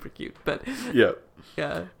 he's super cute. But yeah,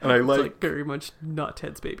 and I like very much not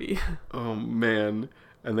Ted's baby. Oh man!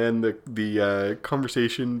 And then the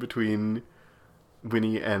conversation between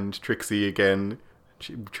Winnie and Trixie again.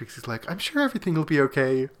 Trixie's like, I'm sure everything will be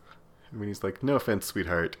okay. And Winnie's like, no offense,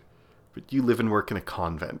 sweetheart, but you live and work in a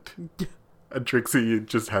convent. And Trixie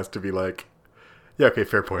just has to be like, yeah, okay,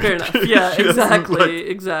 fair point. Fair enough. Yeah,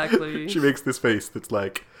 exactly. She makes this face that's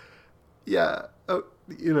like, yeah, oh,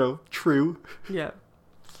 true. Yeah.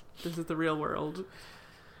 This is the real world.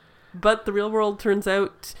 But the real world turns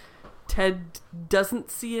out Ted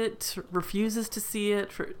doesn't see it, refuses to see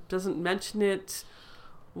it, doesn't mention it,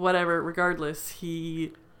 whatever. Regardless,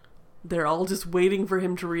 they're all just waiting for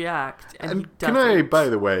him to react, and he doesn't. Can I, by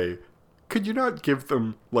the way, could you not give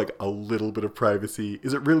them, like, a little bit of privacy?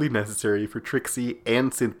 Is it really necessary for Trixie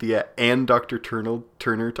and Cynthia and Dr.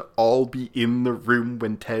 Turner to all be in the room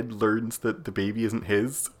when Ted learns that the baby isn't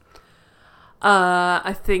his?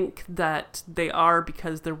 I think that they are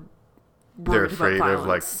because they're afraid of,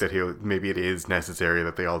 like, that maybe it is necessary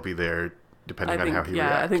that they all be there, depending on how he reacts.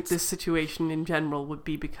 Yeah, I think this situation in general would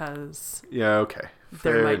be because... Yeah, okay.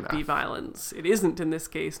 There might be violence. It isn't, in this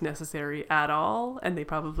case, necessary at all, and they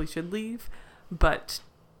probably should leave. But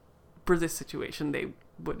for this situation, they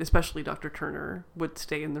would, especially Dr. Turner, would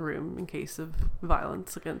stay in the room in case of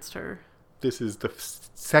violence against her. This is the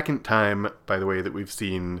second time, by the way, that we've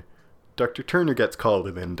seen Dr. Turner gets called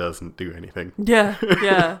and then doesn't do anything. Yeah.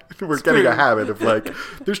 We're getting a habit of like,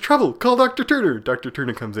 there's trouble, call Dr. Turner. Dr.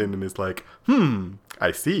 Turner comes in and is like,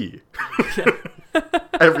 I see. Yeah.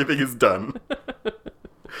 Everything is done.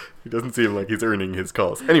 He doesn't seem like he's earning his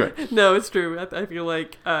calls. Anyway. No, it's true. I feel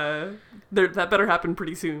like that better happen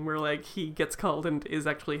pretty soon, where like he gets called and is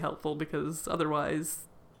actually helpful, because otherwise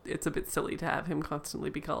it's a bit silly to have him constantly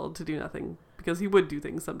be called to do nothing, because he would do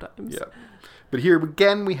things sometimes. Yeah. But here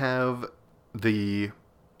again we have the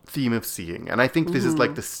theme of seeing, and I think this is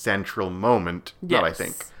like the central moment. Yes. Not I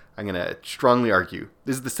think. I'm going to strongly argue.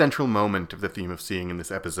 This is the central moment of the theme of seeing in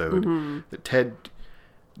this episode. That Ted,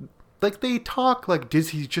 like, they talk like, is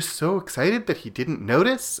he just so excited that he didn't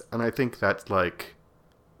notice? And I think that's like,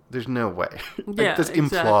 there's no way. That's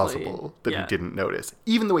implausible that he didn't notice.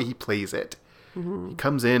 Even the way he plays it. He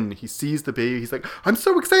comes in, he sees the baby, he's like, I'm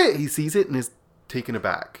so excited! He sees it and is taken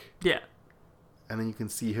aback. Yeah. And then you can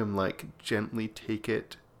see him, like, gently take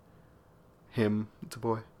it, it's a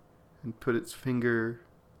boy, and put its finger...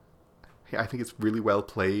 I think it's really well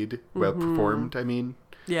played, well performed, I mean.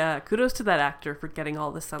 Yeah, kudos to that actor for getting all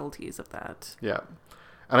the subtleties of that. Yeah.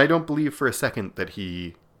 And I don't believe for a second that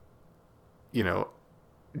he,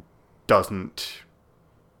 doesn't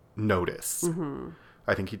notice.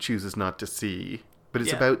 I think he chooses not to see. But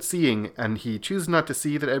it's about seeing, and he chooses not to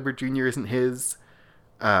see that Edward Jr. isn't his,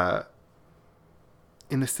 in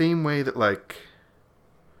the same way that, like...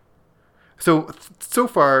 So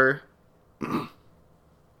far...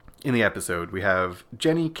 In the episode, we have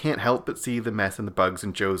Jenny can't help but see the mess and the bugs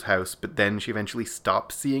in Joe's house, but then she eventually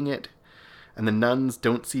stops seeing it. And the nuns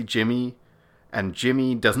don't see Jimmy, and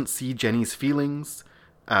Jimmy doesn't see Jenny's feelings.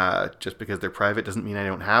 Just because they're private doesn't mean I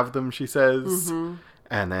don't have them, she says.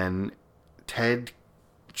 And then Ted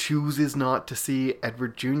chooses not to see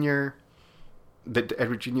Edward Jr., that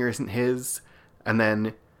Edward Jr. isn't his. And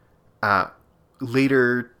then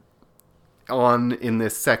later on in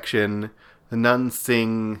this section, the nuns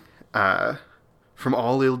sing... from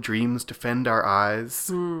all ill dreams defend our eyes.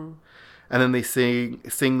 And then they sing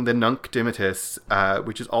the Nunc Dimittis,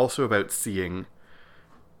 which is also about seeing.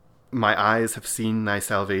 My eyes have seen thy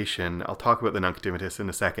salvation. I'll talk about the Nunc Dimittis in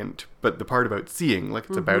a second, but the part about seeing, like,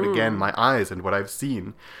 it's about, again, my eyes and what I've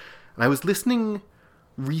seen. And I was listening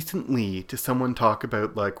recently to someone talk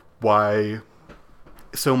about, like, why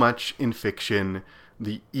so much in fiction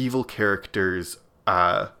the evil characters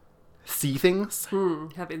see things.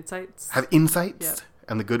 Have insights. Yeah.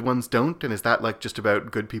 And the good ones don't. And is that like just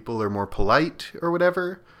about good people are more polite or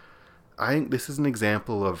whatever? I think this is an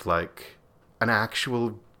example of like an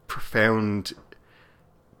actual profound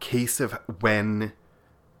case of when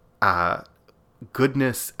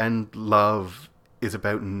goodness and love is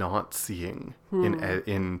about not seeing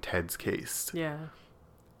in Ted's case. Yeah.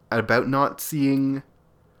 About not seeing,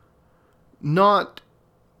 not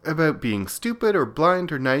about being stupid or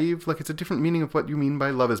blind or naive. Like, it's a different meaning of what you mean by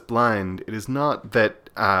love is blind. It is not that,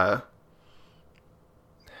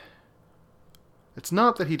 it's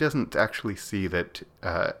not that he doesn't actually see that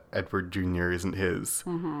Edward Jr. isn't his.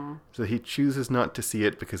 So he chooses not to see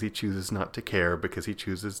it because he chooses not to care, because he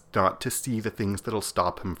chooses not to see the things that'll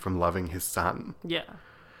stop him from loving his son. Yeah.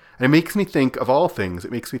 And it makes me think, of all things,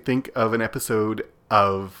 it makes me think of an episode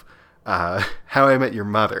of How I Met Your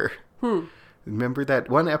Mother. Remember that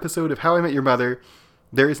one episode of How I Met Your Mother?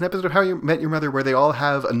 There is an episode of How I Met Your Mother where they all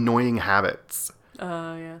have annoying habits.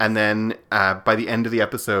 Yeah. And then by the end of the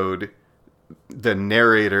episode, the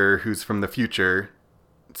narrator who's from the future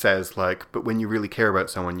says, like, but when you really care about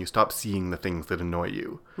someone, you stop seeing the things that annoy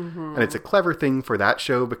you. And it's a clever thing for that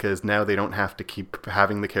show, because now they don't have to keep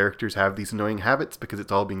having the characters have these annoying habits, because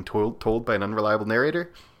it's all being told by an unreliable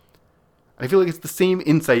narrator. I feel like it's the same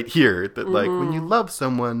insight here, that like when you love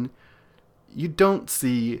someone, you don't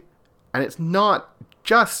see, and it's not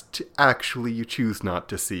just actually you choose not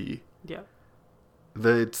to see. Yeah.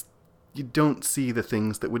 You don't see the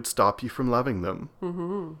things that would stop you from loving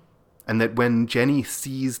them. And that when Jenny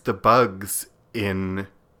sees the bugs in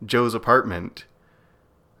Joe's apartment,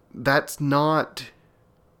 that's not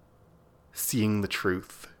seeing the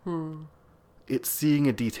truth. It's seeing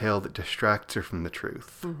a detail that distracts her from the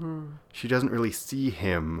truth. She doesn't really see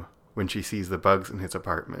him when she sees the bugs in his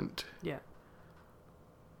apartment. Yeah.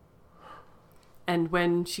 And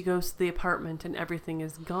when she goes to the apartment and everything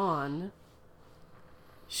is gone,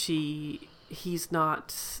 he's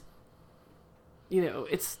not, you know,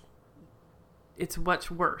 it's much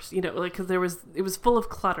worse, you know, like, because it was full of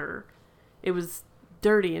clutter. It was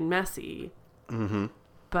dirty and messy.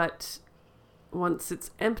 But once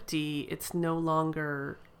it's empty, it's no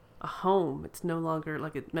longer a home. It's no longer,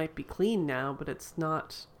 like, it might be clean now, but it's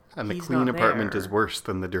not. And the clean apartment is worse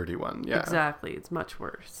than the dirty one. Yeah. Exactly. It's much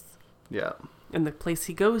worse. Yeah. And the place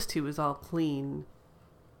he goes to is all clean,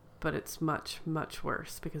 but it's much, much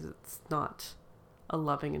worse because it's not a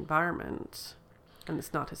loving environment and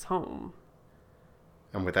it's not his home.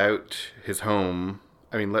 And without his home,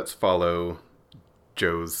 I mean, let's follow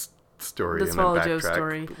Joe's story and then backtrack. Joe's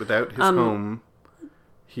story. Without his home,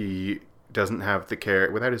 he doesn't have the care.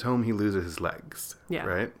 Without his home, he loses his legs. Yeah.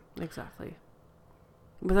 Right? Exactly.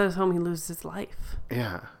 Without his home, he loses his life.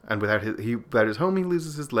 Yeah. And without his home, he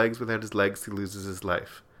loses his legs. Without his legs, he loses his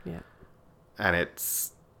life. Yeah. And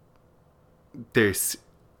this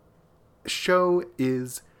show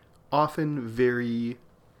is often very,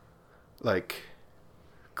 like,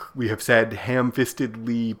 we have said,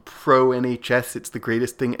 ham-fistedly pro-NHS, it's the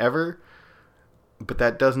greatest thing ever. But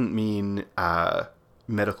that doesn't mean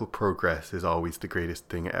medical progress is always the greatest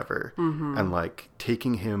thing ever. And, like,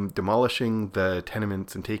 demolishing the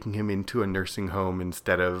tenements and taking him into a nursing home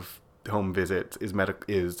instead of home visits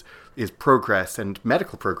is progress, and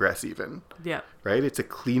medical progress even. Yeah. Right? It's a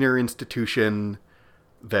cleaner institution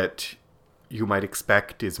that you might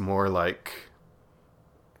expect is more like,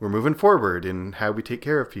 we're moving forward in how we take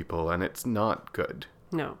care of people, and it's not good.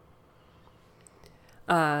 No.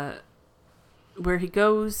 Where he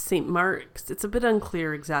goes, St. Mark's, it's a bit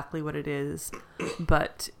unclear exactly what it is,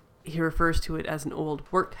 but he refers to it as an old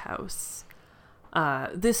workhouse.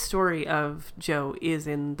 This story of Joe is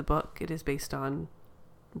in the book. It is based on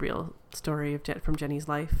real story from Jenny's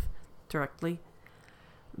life directly.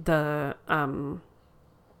 The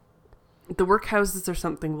workhouses are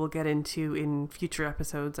something we'll get into in future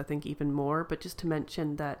episodes, I think even more, but just to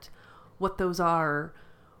mention that what those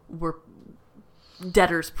were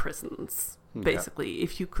debtors' prisons, basically. Yeah.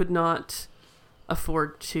 If you could not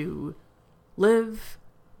afford to live,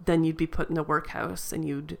 then you'd be put in a workhouse and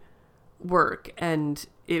you'd work, and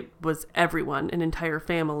it was everyone, an entire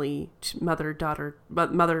family, mother,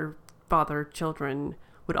 father, children,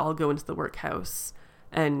 would all go into the workhouse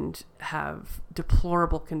and have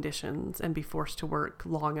deplorable conditions and be forced to work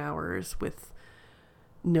long hours with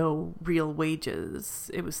no real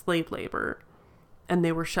wages. It was slave labor. And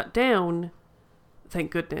they were shut down,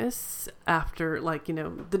 thank goodness, after, like, you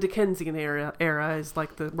know, the Dickensian era is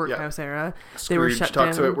like the workhouse era. Scrooge they were shut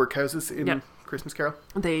talks down. About workhouses in Christmas Carol.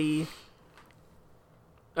 They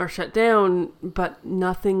are shut down, but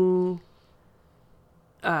nothing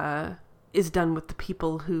is done with the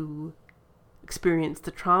people who experience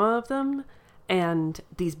the trauma of them, and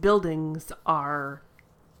these buildings are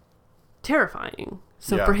terrifying.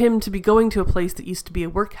 So for him to be going to a place that used to be a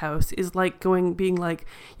workhouse is like being like,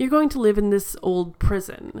 you're going to live in this old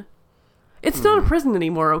prison. It's not a prison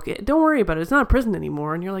anymore, okay? Don't worry about it. It's not a prison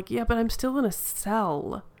anymore. And you're like, yeah, but I'm still in a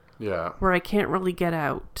cell. Yeah. Where I can't really get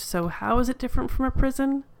out. So how is it different from a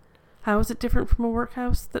prison? How is it different from a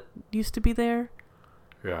workhouse that used to be there?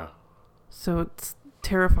 Yeah. So it's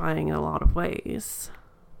terrifying in a lot of ways.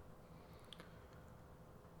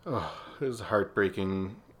 Oh, it was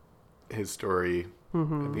heartbreaking, his story,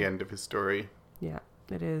 at the end of his story. Yeah,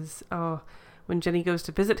 it is. Oh, when Jenny goes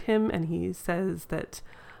to visit him and he says that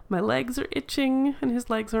my legs are itching and his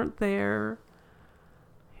legs aren't there.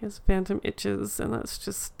 He has phantom itches, and that's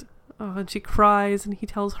just... Oh, and she cries and he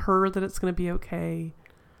tells her that it's going to be okay.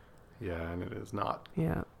 Yeah, and it is not.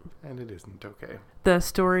 Yeah. And it isn't okay. The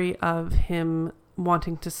story of him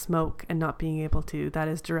wanting to smoke and not being able to, that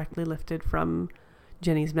is directly lifted from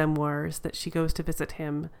Jenny's memoirs, that she goes to visit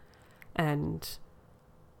him And,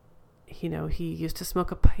 you know, he used to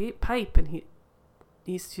smoke a pipe, and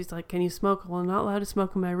she's like, can you smoke? Well, I'm not allowed to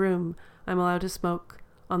smoke in my room. I'm allowed to smoke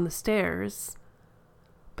on the stairs,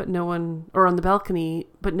 but no one, or on the balcony,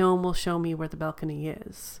 but no one will show me where the balcony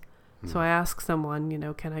is. So I ask someone, you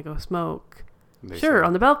know, can I go smoke? Sure,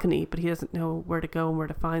 on the balcony, but he doesn't know where to go and where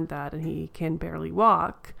to find that, and he can barely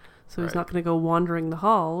walk, so he's not going to go wandering the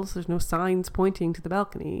halls. There's no signs pointing to the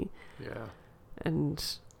balcony. Yeah. And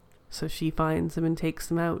so she finds him and takes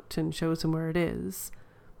him out and shows him where it is,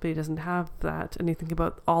 but he doesn't have that. And you think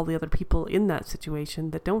about all the other people in that situation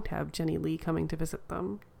that don't have Jenny Lee coming to visit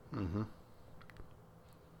them. Mm-hmm.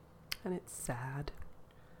 And it's sad.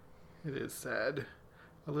 It is sad.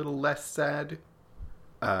 A little less sad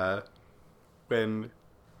when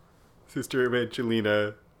Sister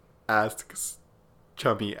Evangelina asks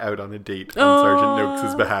Chummy out on a date on Sergeant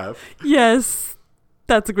Noakes' behalf. Yes,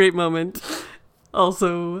 that's a great moment.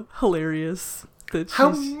 Also hilarious.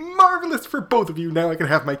 How marvelous for both of you. Now I can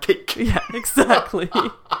have my cake. Yeah, exactly.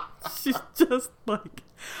 She's just like...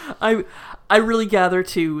 I really gather,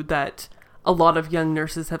 too, that a lot of young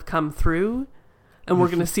nurses have come through. And we're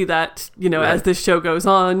going to see that, you know, as this show goes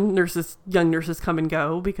on, young nurses come and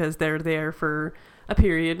go because they're there for a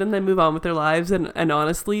period and then move on with their lives. And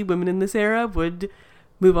honestly, women in this era would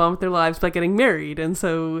move on with their lives by getting married. And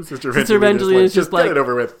so Sister Evangelina is just like, get it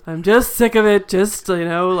over with. I'm just sick of it. Just, you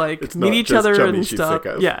know, like, it's meet each other and stuff.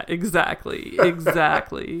 Yeah, exactly.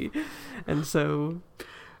 And so...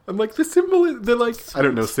 I'm like, the symbolism.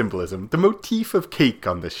 The motif of cake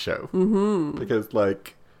on this show. Mm-hmm. Because,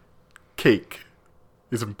 like, cake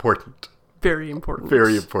is important. Very important.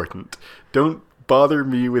 Very important. Don't bother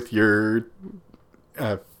me with your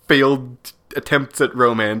failed attempts at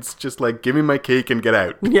romance. Just, like, give me my cake and get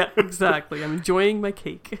out. Yeah, exactly. I'm enjoying my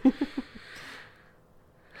cake.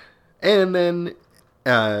 And then,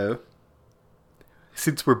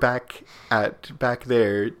 since we're back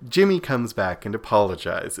there, Jimmy comes back and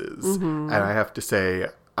apologizes. Mm-hmm. And I have to say,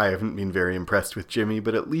 I haven't been very impressed with Jimmy,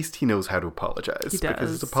 but at least he knows how to apologize. He does. Because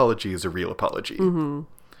his apology is a real apology. Mm-hmm.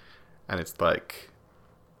 And it's like,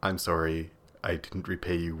 I'm sorry, I didn't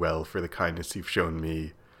repay you well for the kindness you've shown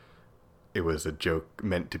me. It was a joke,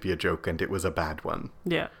 meant to be a joke, and it was a bad one.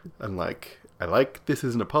 Yeah. And like, this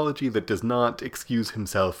is an apology that does not excuse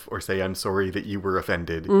himself or say, I'm sorry that you were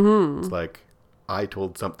offended. Mm-hmm. It's like, I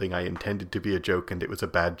told something I intended to be a joke, and it was a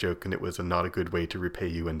bad joke, and it was not a good way to repay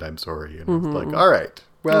you, and I'm sorry. And Mm-hmm. it's like, all right,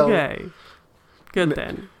 well... Okay. Good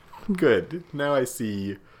then. Good. Now I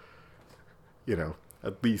see, you know,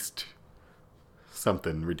 at least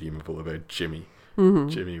something redeemable about Jimmy. Mm-hmm.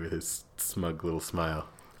 Jimmy with his smug little smile.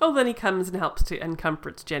 Oh, then he comes and helps and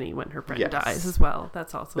comforts Jenny when her friend Yes. dies as well.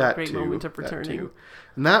 That's also a great moment of that returning. too.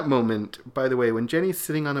 And that moment, by the way, when Jenny's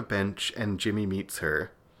sitting on a bench and Jimmy meets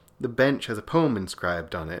her, the bench has a poem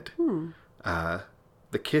inscribed on it.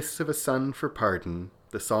 The kiss of a son for pardon,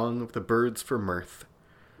 the song of the birds for mirth.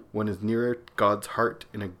 One is nearer God's heart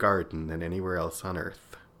in a garden than anywhere else on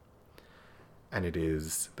earth. And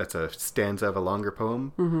that's a stanza of a longer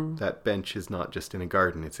poem. Mm-hmm. That bench is not just in a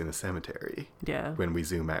garden, it's in a cemetery. Yeah. When we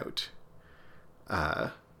zoom out.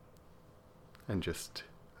 And just,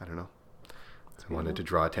 I don't know. I wanted to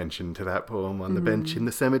draw attention to that poem on the bench in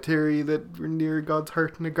the cemetery that were near God's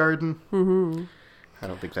heart in a garden. Mm-hmm. I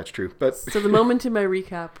don't think that's true, but... So the moment in my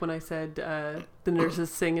recap when I said the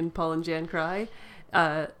nurses sing and Paul and Jan cry,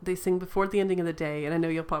 they sing before the ending of the day, and I know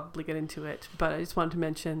you'll probably get into it, but I just wanted to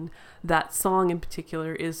mention that song in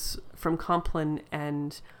particular is from Compline,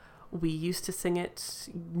 and we used to sing it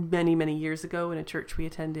many, many years ago in a church we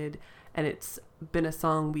attended, and it's been a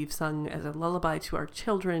song we've sung as a lullaby to our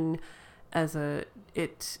children.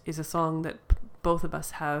 It is a song that both of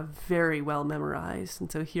us have very well memorized, and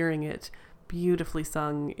so hearing it beautifully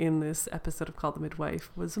sung in this episode of Call the Midwife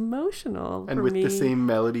was emotional and for with me. the same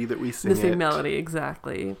melody that we sing the same melody,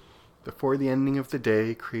 exactly. Before the ending of the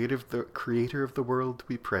day, creator of the world,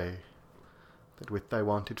 we pray, that with thy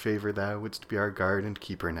wonted favor thou wouldst be our guard and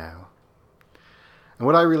keeper now. And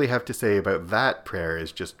what I really have to say about that prayer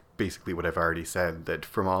is just basically what I've already said, that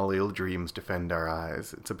from all ill dreams defend our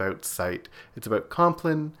eyes. It's about sight. It's about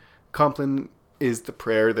Compline. Compline is the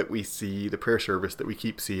prayer that we see, the prayer service that we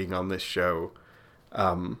keep seeing on this show.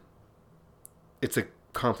 It's a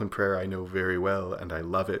Compline prayer I know very well, and I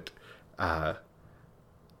love it. And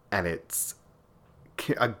it's,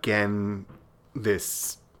 again,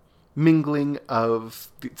 this mingling of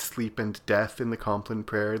sleep and death in the Compline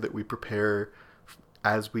prayer that we prepare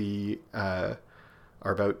as we are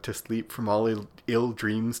about to sleep. From all ill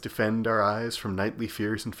dreams defend our eyes, from nightly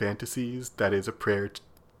fears and fantasies. That is a prayer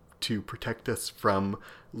to protect us from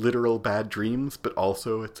literal bad dreams, but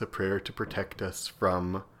also it's a prayer to protect us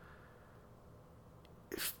from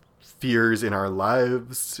fears in our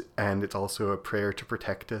lives, and it's also a prayer to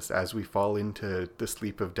protect us as we fall into the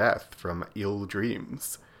sleep of death from ill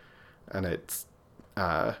dreams. And it's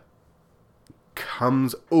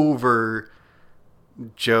comes over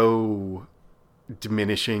Joe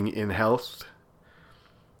diminishing in health.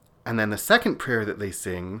 And then the second prayer that they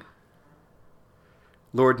sing,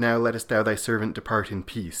 Lord, now lettest thou thy servant depart in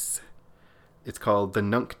peace. It's called the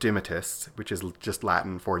Nunc Dimittis, which is just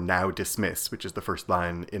Latin for now dismiss, which is the first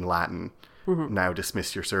line in Latin. Mm-hmm. Now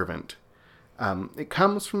dismiss your servant. It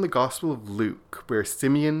comes from the Gospel of Luke, where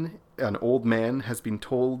Simeon, an old man, has been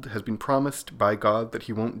promised by God that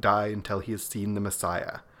he won't die until he has seen the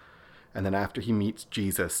Messiah. And then after he meets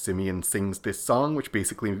Jesus, Simeon sings this song, which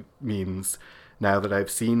basically means, now that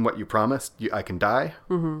I've seen what you promised, I can die.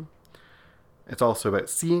 Mm-hmm. It's also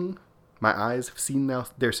about seeing. My eyes have seen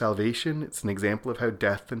their salvation. It's an example of how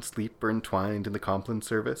death and sleep are entwined in the Compline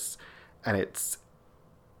service. And it's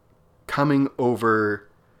coming over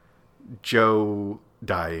Joe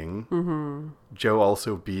dying. Mm-hmm. Joe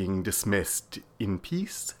also being dismissed in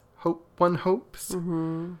peace, one hopes.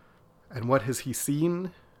 Mm-hmm. And what has he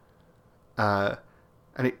seen? And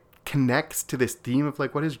it connects to this theme of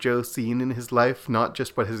like, what has Joe seen in his life? Not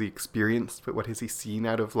just what has he experienced, but what has he seen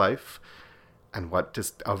out of life? And what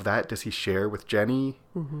does he share with Jenny?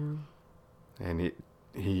 Mm-hmm. And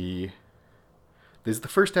this is the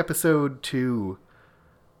first episode too,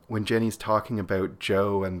 when Jenny's talking about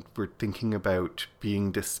Joe, and we're thinking about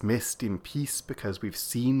being dismissed in peace because we've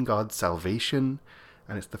seen God's salvation,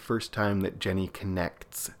 and it's the first time that Jenny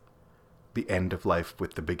connects the end of life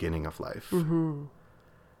with the beginning of life. Mm-hmm.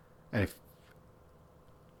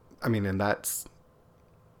 And that's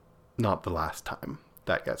not the last time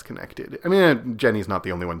that gets connected. I mean, Jenny's not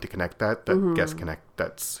the only one to connect that mm-hmm. gets connect.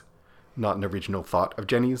 That's not an original thought of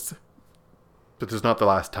Jenny's, but it's not the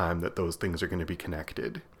last time that those things are going to be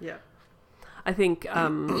connected. Yeah. I think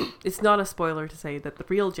it's not a spoiler to say that the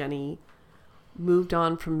real Jenny moved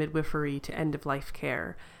on from midwifery to end-of-life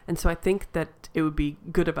care. And so I think that it would be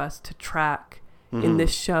good of us to track mm-hmm. in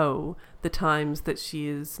this show the times that she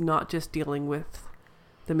is not just dealing with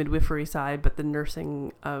the midwifery side, but the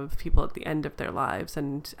nursing of people at the end of their lives.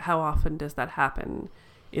 And how often does that happen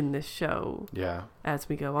in this show as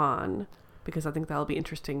we go on? Because I think that'll be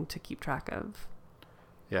interesting to keep track of.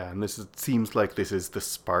 Yeah, and seems like this is the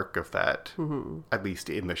spark of that, mm-hmm. at least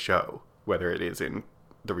in the show, whether it is in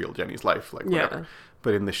the real Jenny's life, like whatever. Yeah.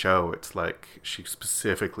 But in the show, it's like she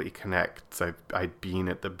specifically connects. I'd been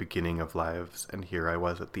at the beginning of lives, and here I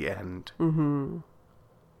was at the end. Mm-hmm.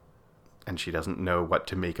 And she doesn't know what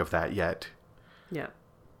to make of that yet. Yeah.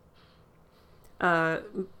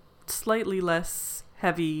 Slightly less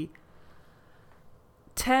heavy.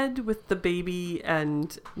 Ted with the baby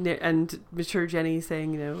and mature Jenny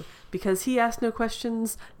saying, because he asked no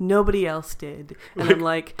questions, nobody else did. And I'm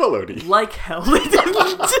like, baloney. Like hell they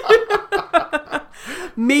didn't.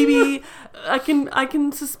 Maybe I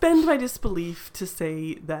can suspend my disbelief to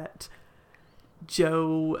say that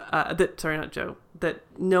that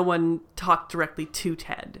no one talked directly to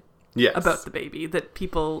Ted about the baby,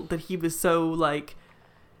 that he was so like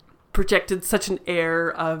projected such an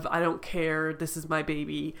air of I don't care, this is my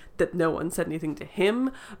baby, that no one said anything to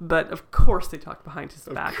him. But of course they talked behind his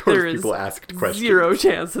back. Of course people asked questions. Zero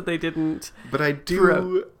chance that they didn't. But I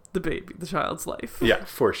do the child's life. Yeah,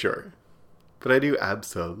 for sure. But I do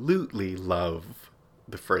absolutely love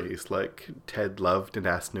the phrase, like, Ted loved and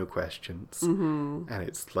asked no questions. Mm-hmm. And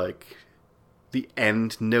it's like the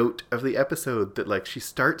end note of the episode, that like she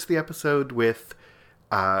starts the episode with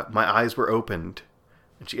my eyes were opened,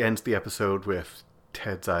 and she ends the episode with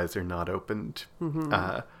Ted's eyes are not opened,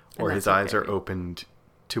 mm-hmm. Or his eyes are opened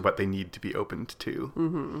to what they need to be opened to.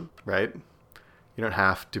 Mm-hmm. Right? You don't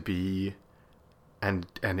have to be, and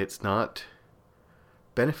it's not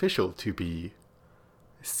beneficial to be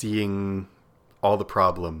seeing all the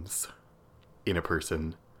problems in a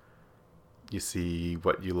person. You see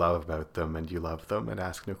what you love about them, and you love them and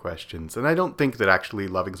ask no questions. And I don't think that actually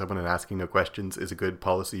loving someone and asking no questions is a good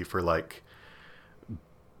policy for, like,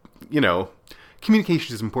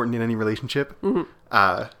 communication is important in any relationship.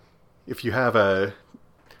 Mm-hmm. If you have a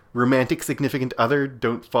romantic significant other,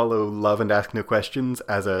 don't follow love and ask no questions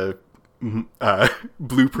as a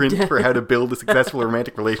blueprint for how to build a successful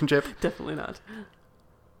romantic relationship. Definitely not.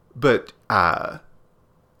 But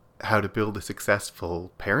how to build a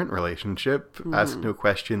successful parent relationship, ask no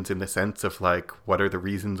questions in the sense of, like, what are the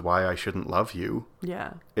reasons why I shouldn't love you?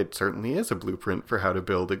 Yeah. It certainly is a blueprint for how to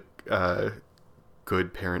build a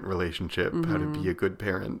good parent relationship, how to be a good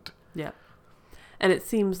parent. Yeah. And it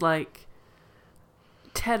seems like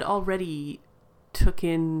Ted already took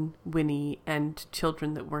in Winnie and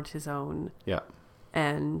children that weren't his own. Yeah.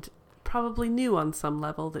 And probably knew on some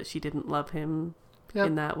level that she didn't love him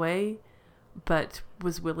in that way, but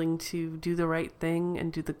was willing to do the right thing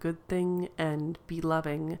and do the good thing and be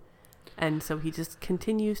loving. And so he just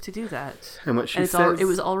continues to do that. And what she says... it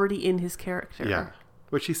was already in his character. Yeah.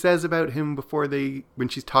 What she says about him when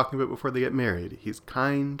she's talking about before they get married, he's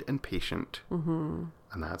kind and patient. Mm-hmm.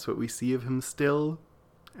 And that's what we see of him still.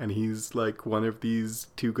 And he's like one of these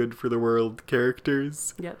too good for the world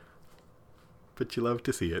characters. Yep. But you love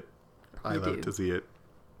to see it. I love to see it.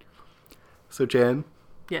 So, Jan.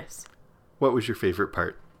 Yes. What was your favorite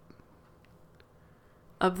part?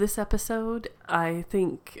 Of this episode, I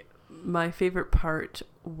think my favorite part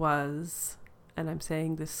was, and I'm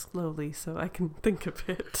saying this slowly so I can think of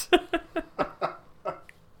it.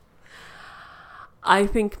 I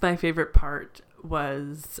think my favorite part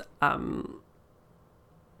was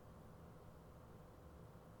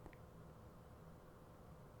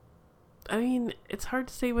I mean, it's hard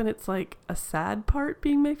to say when it's like a sad part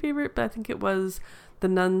being my favorite, but I think it was the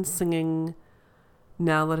nuns singing,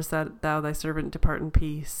 "Now let us thou thy servant depart in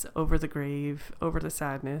peace, over the grave, over the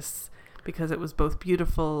sadness," because it was both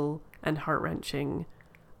beautiful and heart-wrenching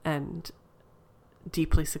and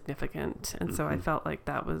deeply significant. And so I felt like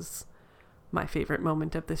that was my favorite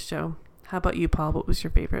moment of this show. How about you, Paul? What was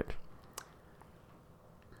your favorite?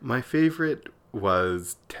 My favorite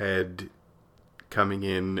was Ted coming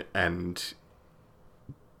in and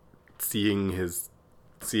seeing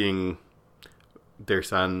their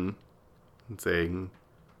son and saying,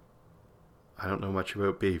 "I don't know much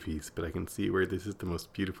about babies, but I can see where this is the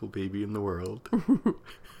most beautiful baby in the world."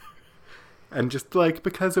 And just like,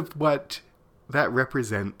 because of what that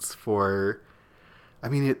represents for, I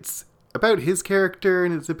mean, it's about his character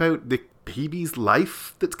and it's about the baby's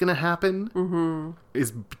life that's going to happen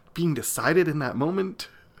is being decided in that moment.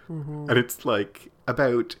 And it's like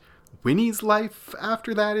about Winnie's life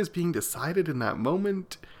after that is being decided in that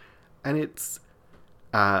moment. And it's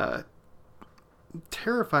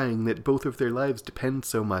terrifying that both of their lives depend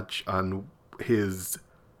so much on his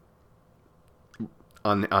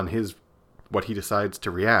what he decides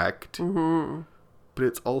to react. But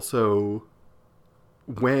it's also,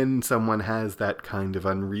 when someone has that kind of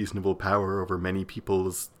unreasonable power over many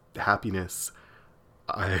people's happiness,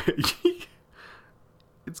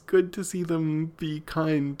 it's good to see them be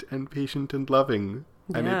kind and patient and loving.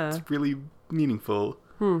 And it's really meaningful.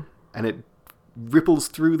 And it ripples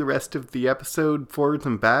through the rest of the episode, forwards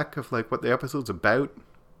and back, of like what the episode's about.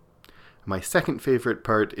 My second favorite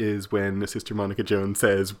part is when Sister Monica Jones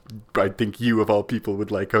says, "I think you of all people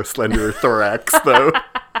would like a slenderer thorax," though.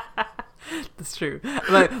 That's true.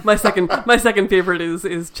 My second favorite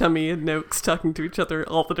is Chummy and Noakes talking to each other,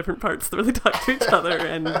 all the different parts where they talk to each other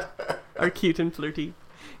and are cute and flirty.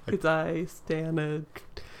 Because I stand a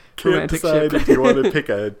can't decide if you want to pick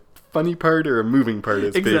a funny part or a moving part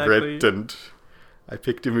as favorite, and I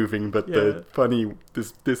picked a moving, but the funny,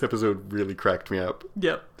 this episode really cracked me up.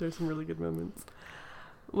 Yep, there's some really good moments.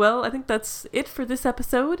 Well, I think that's it for this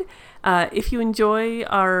episode. If you enjoy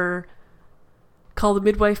our Call the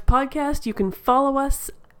Midwife podcast, you can follow us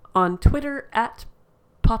on Twitter at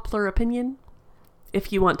Poplar Opinion.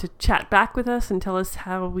 If you want to chat back with us and tell us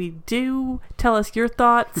how we do, tell us your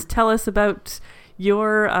thoughts, tell us about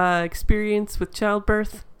your experience with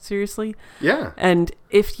childbirth, seriously. Yeah. And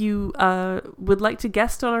if you would like to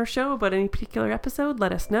guest on our show about any particular episode,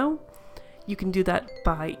 let us know. You can do that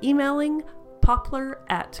by emailing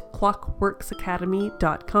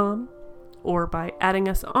poplar@clockworksacademy.com or by adding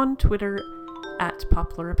us on Twitter at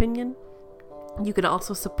Poplar Opinion. You can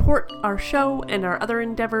also support our show and our other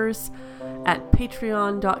endeavors at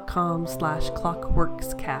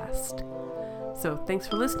patreon.com/clockworkscast. So thanks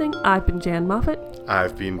for listening. I've been Jan Moffat.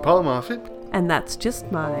 I've been Paul Moffat. And that's just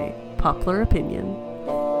my Poplar Opinion.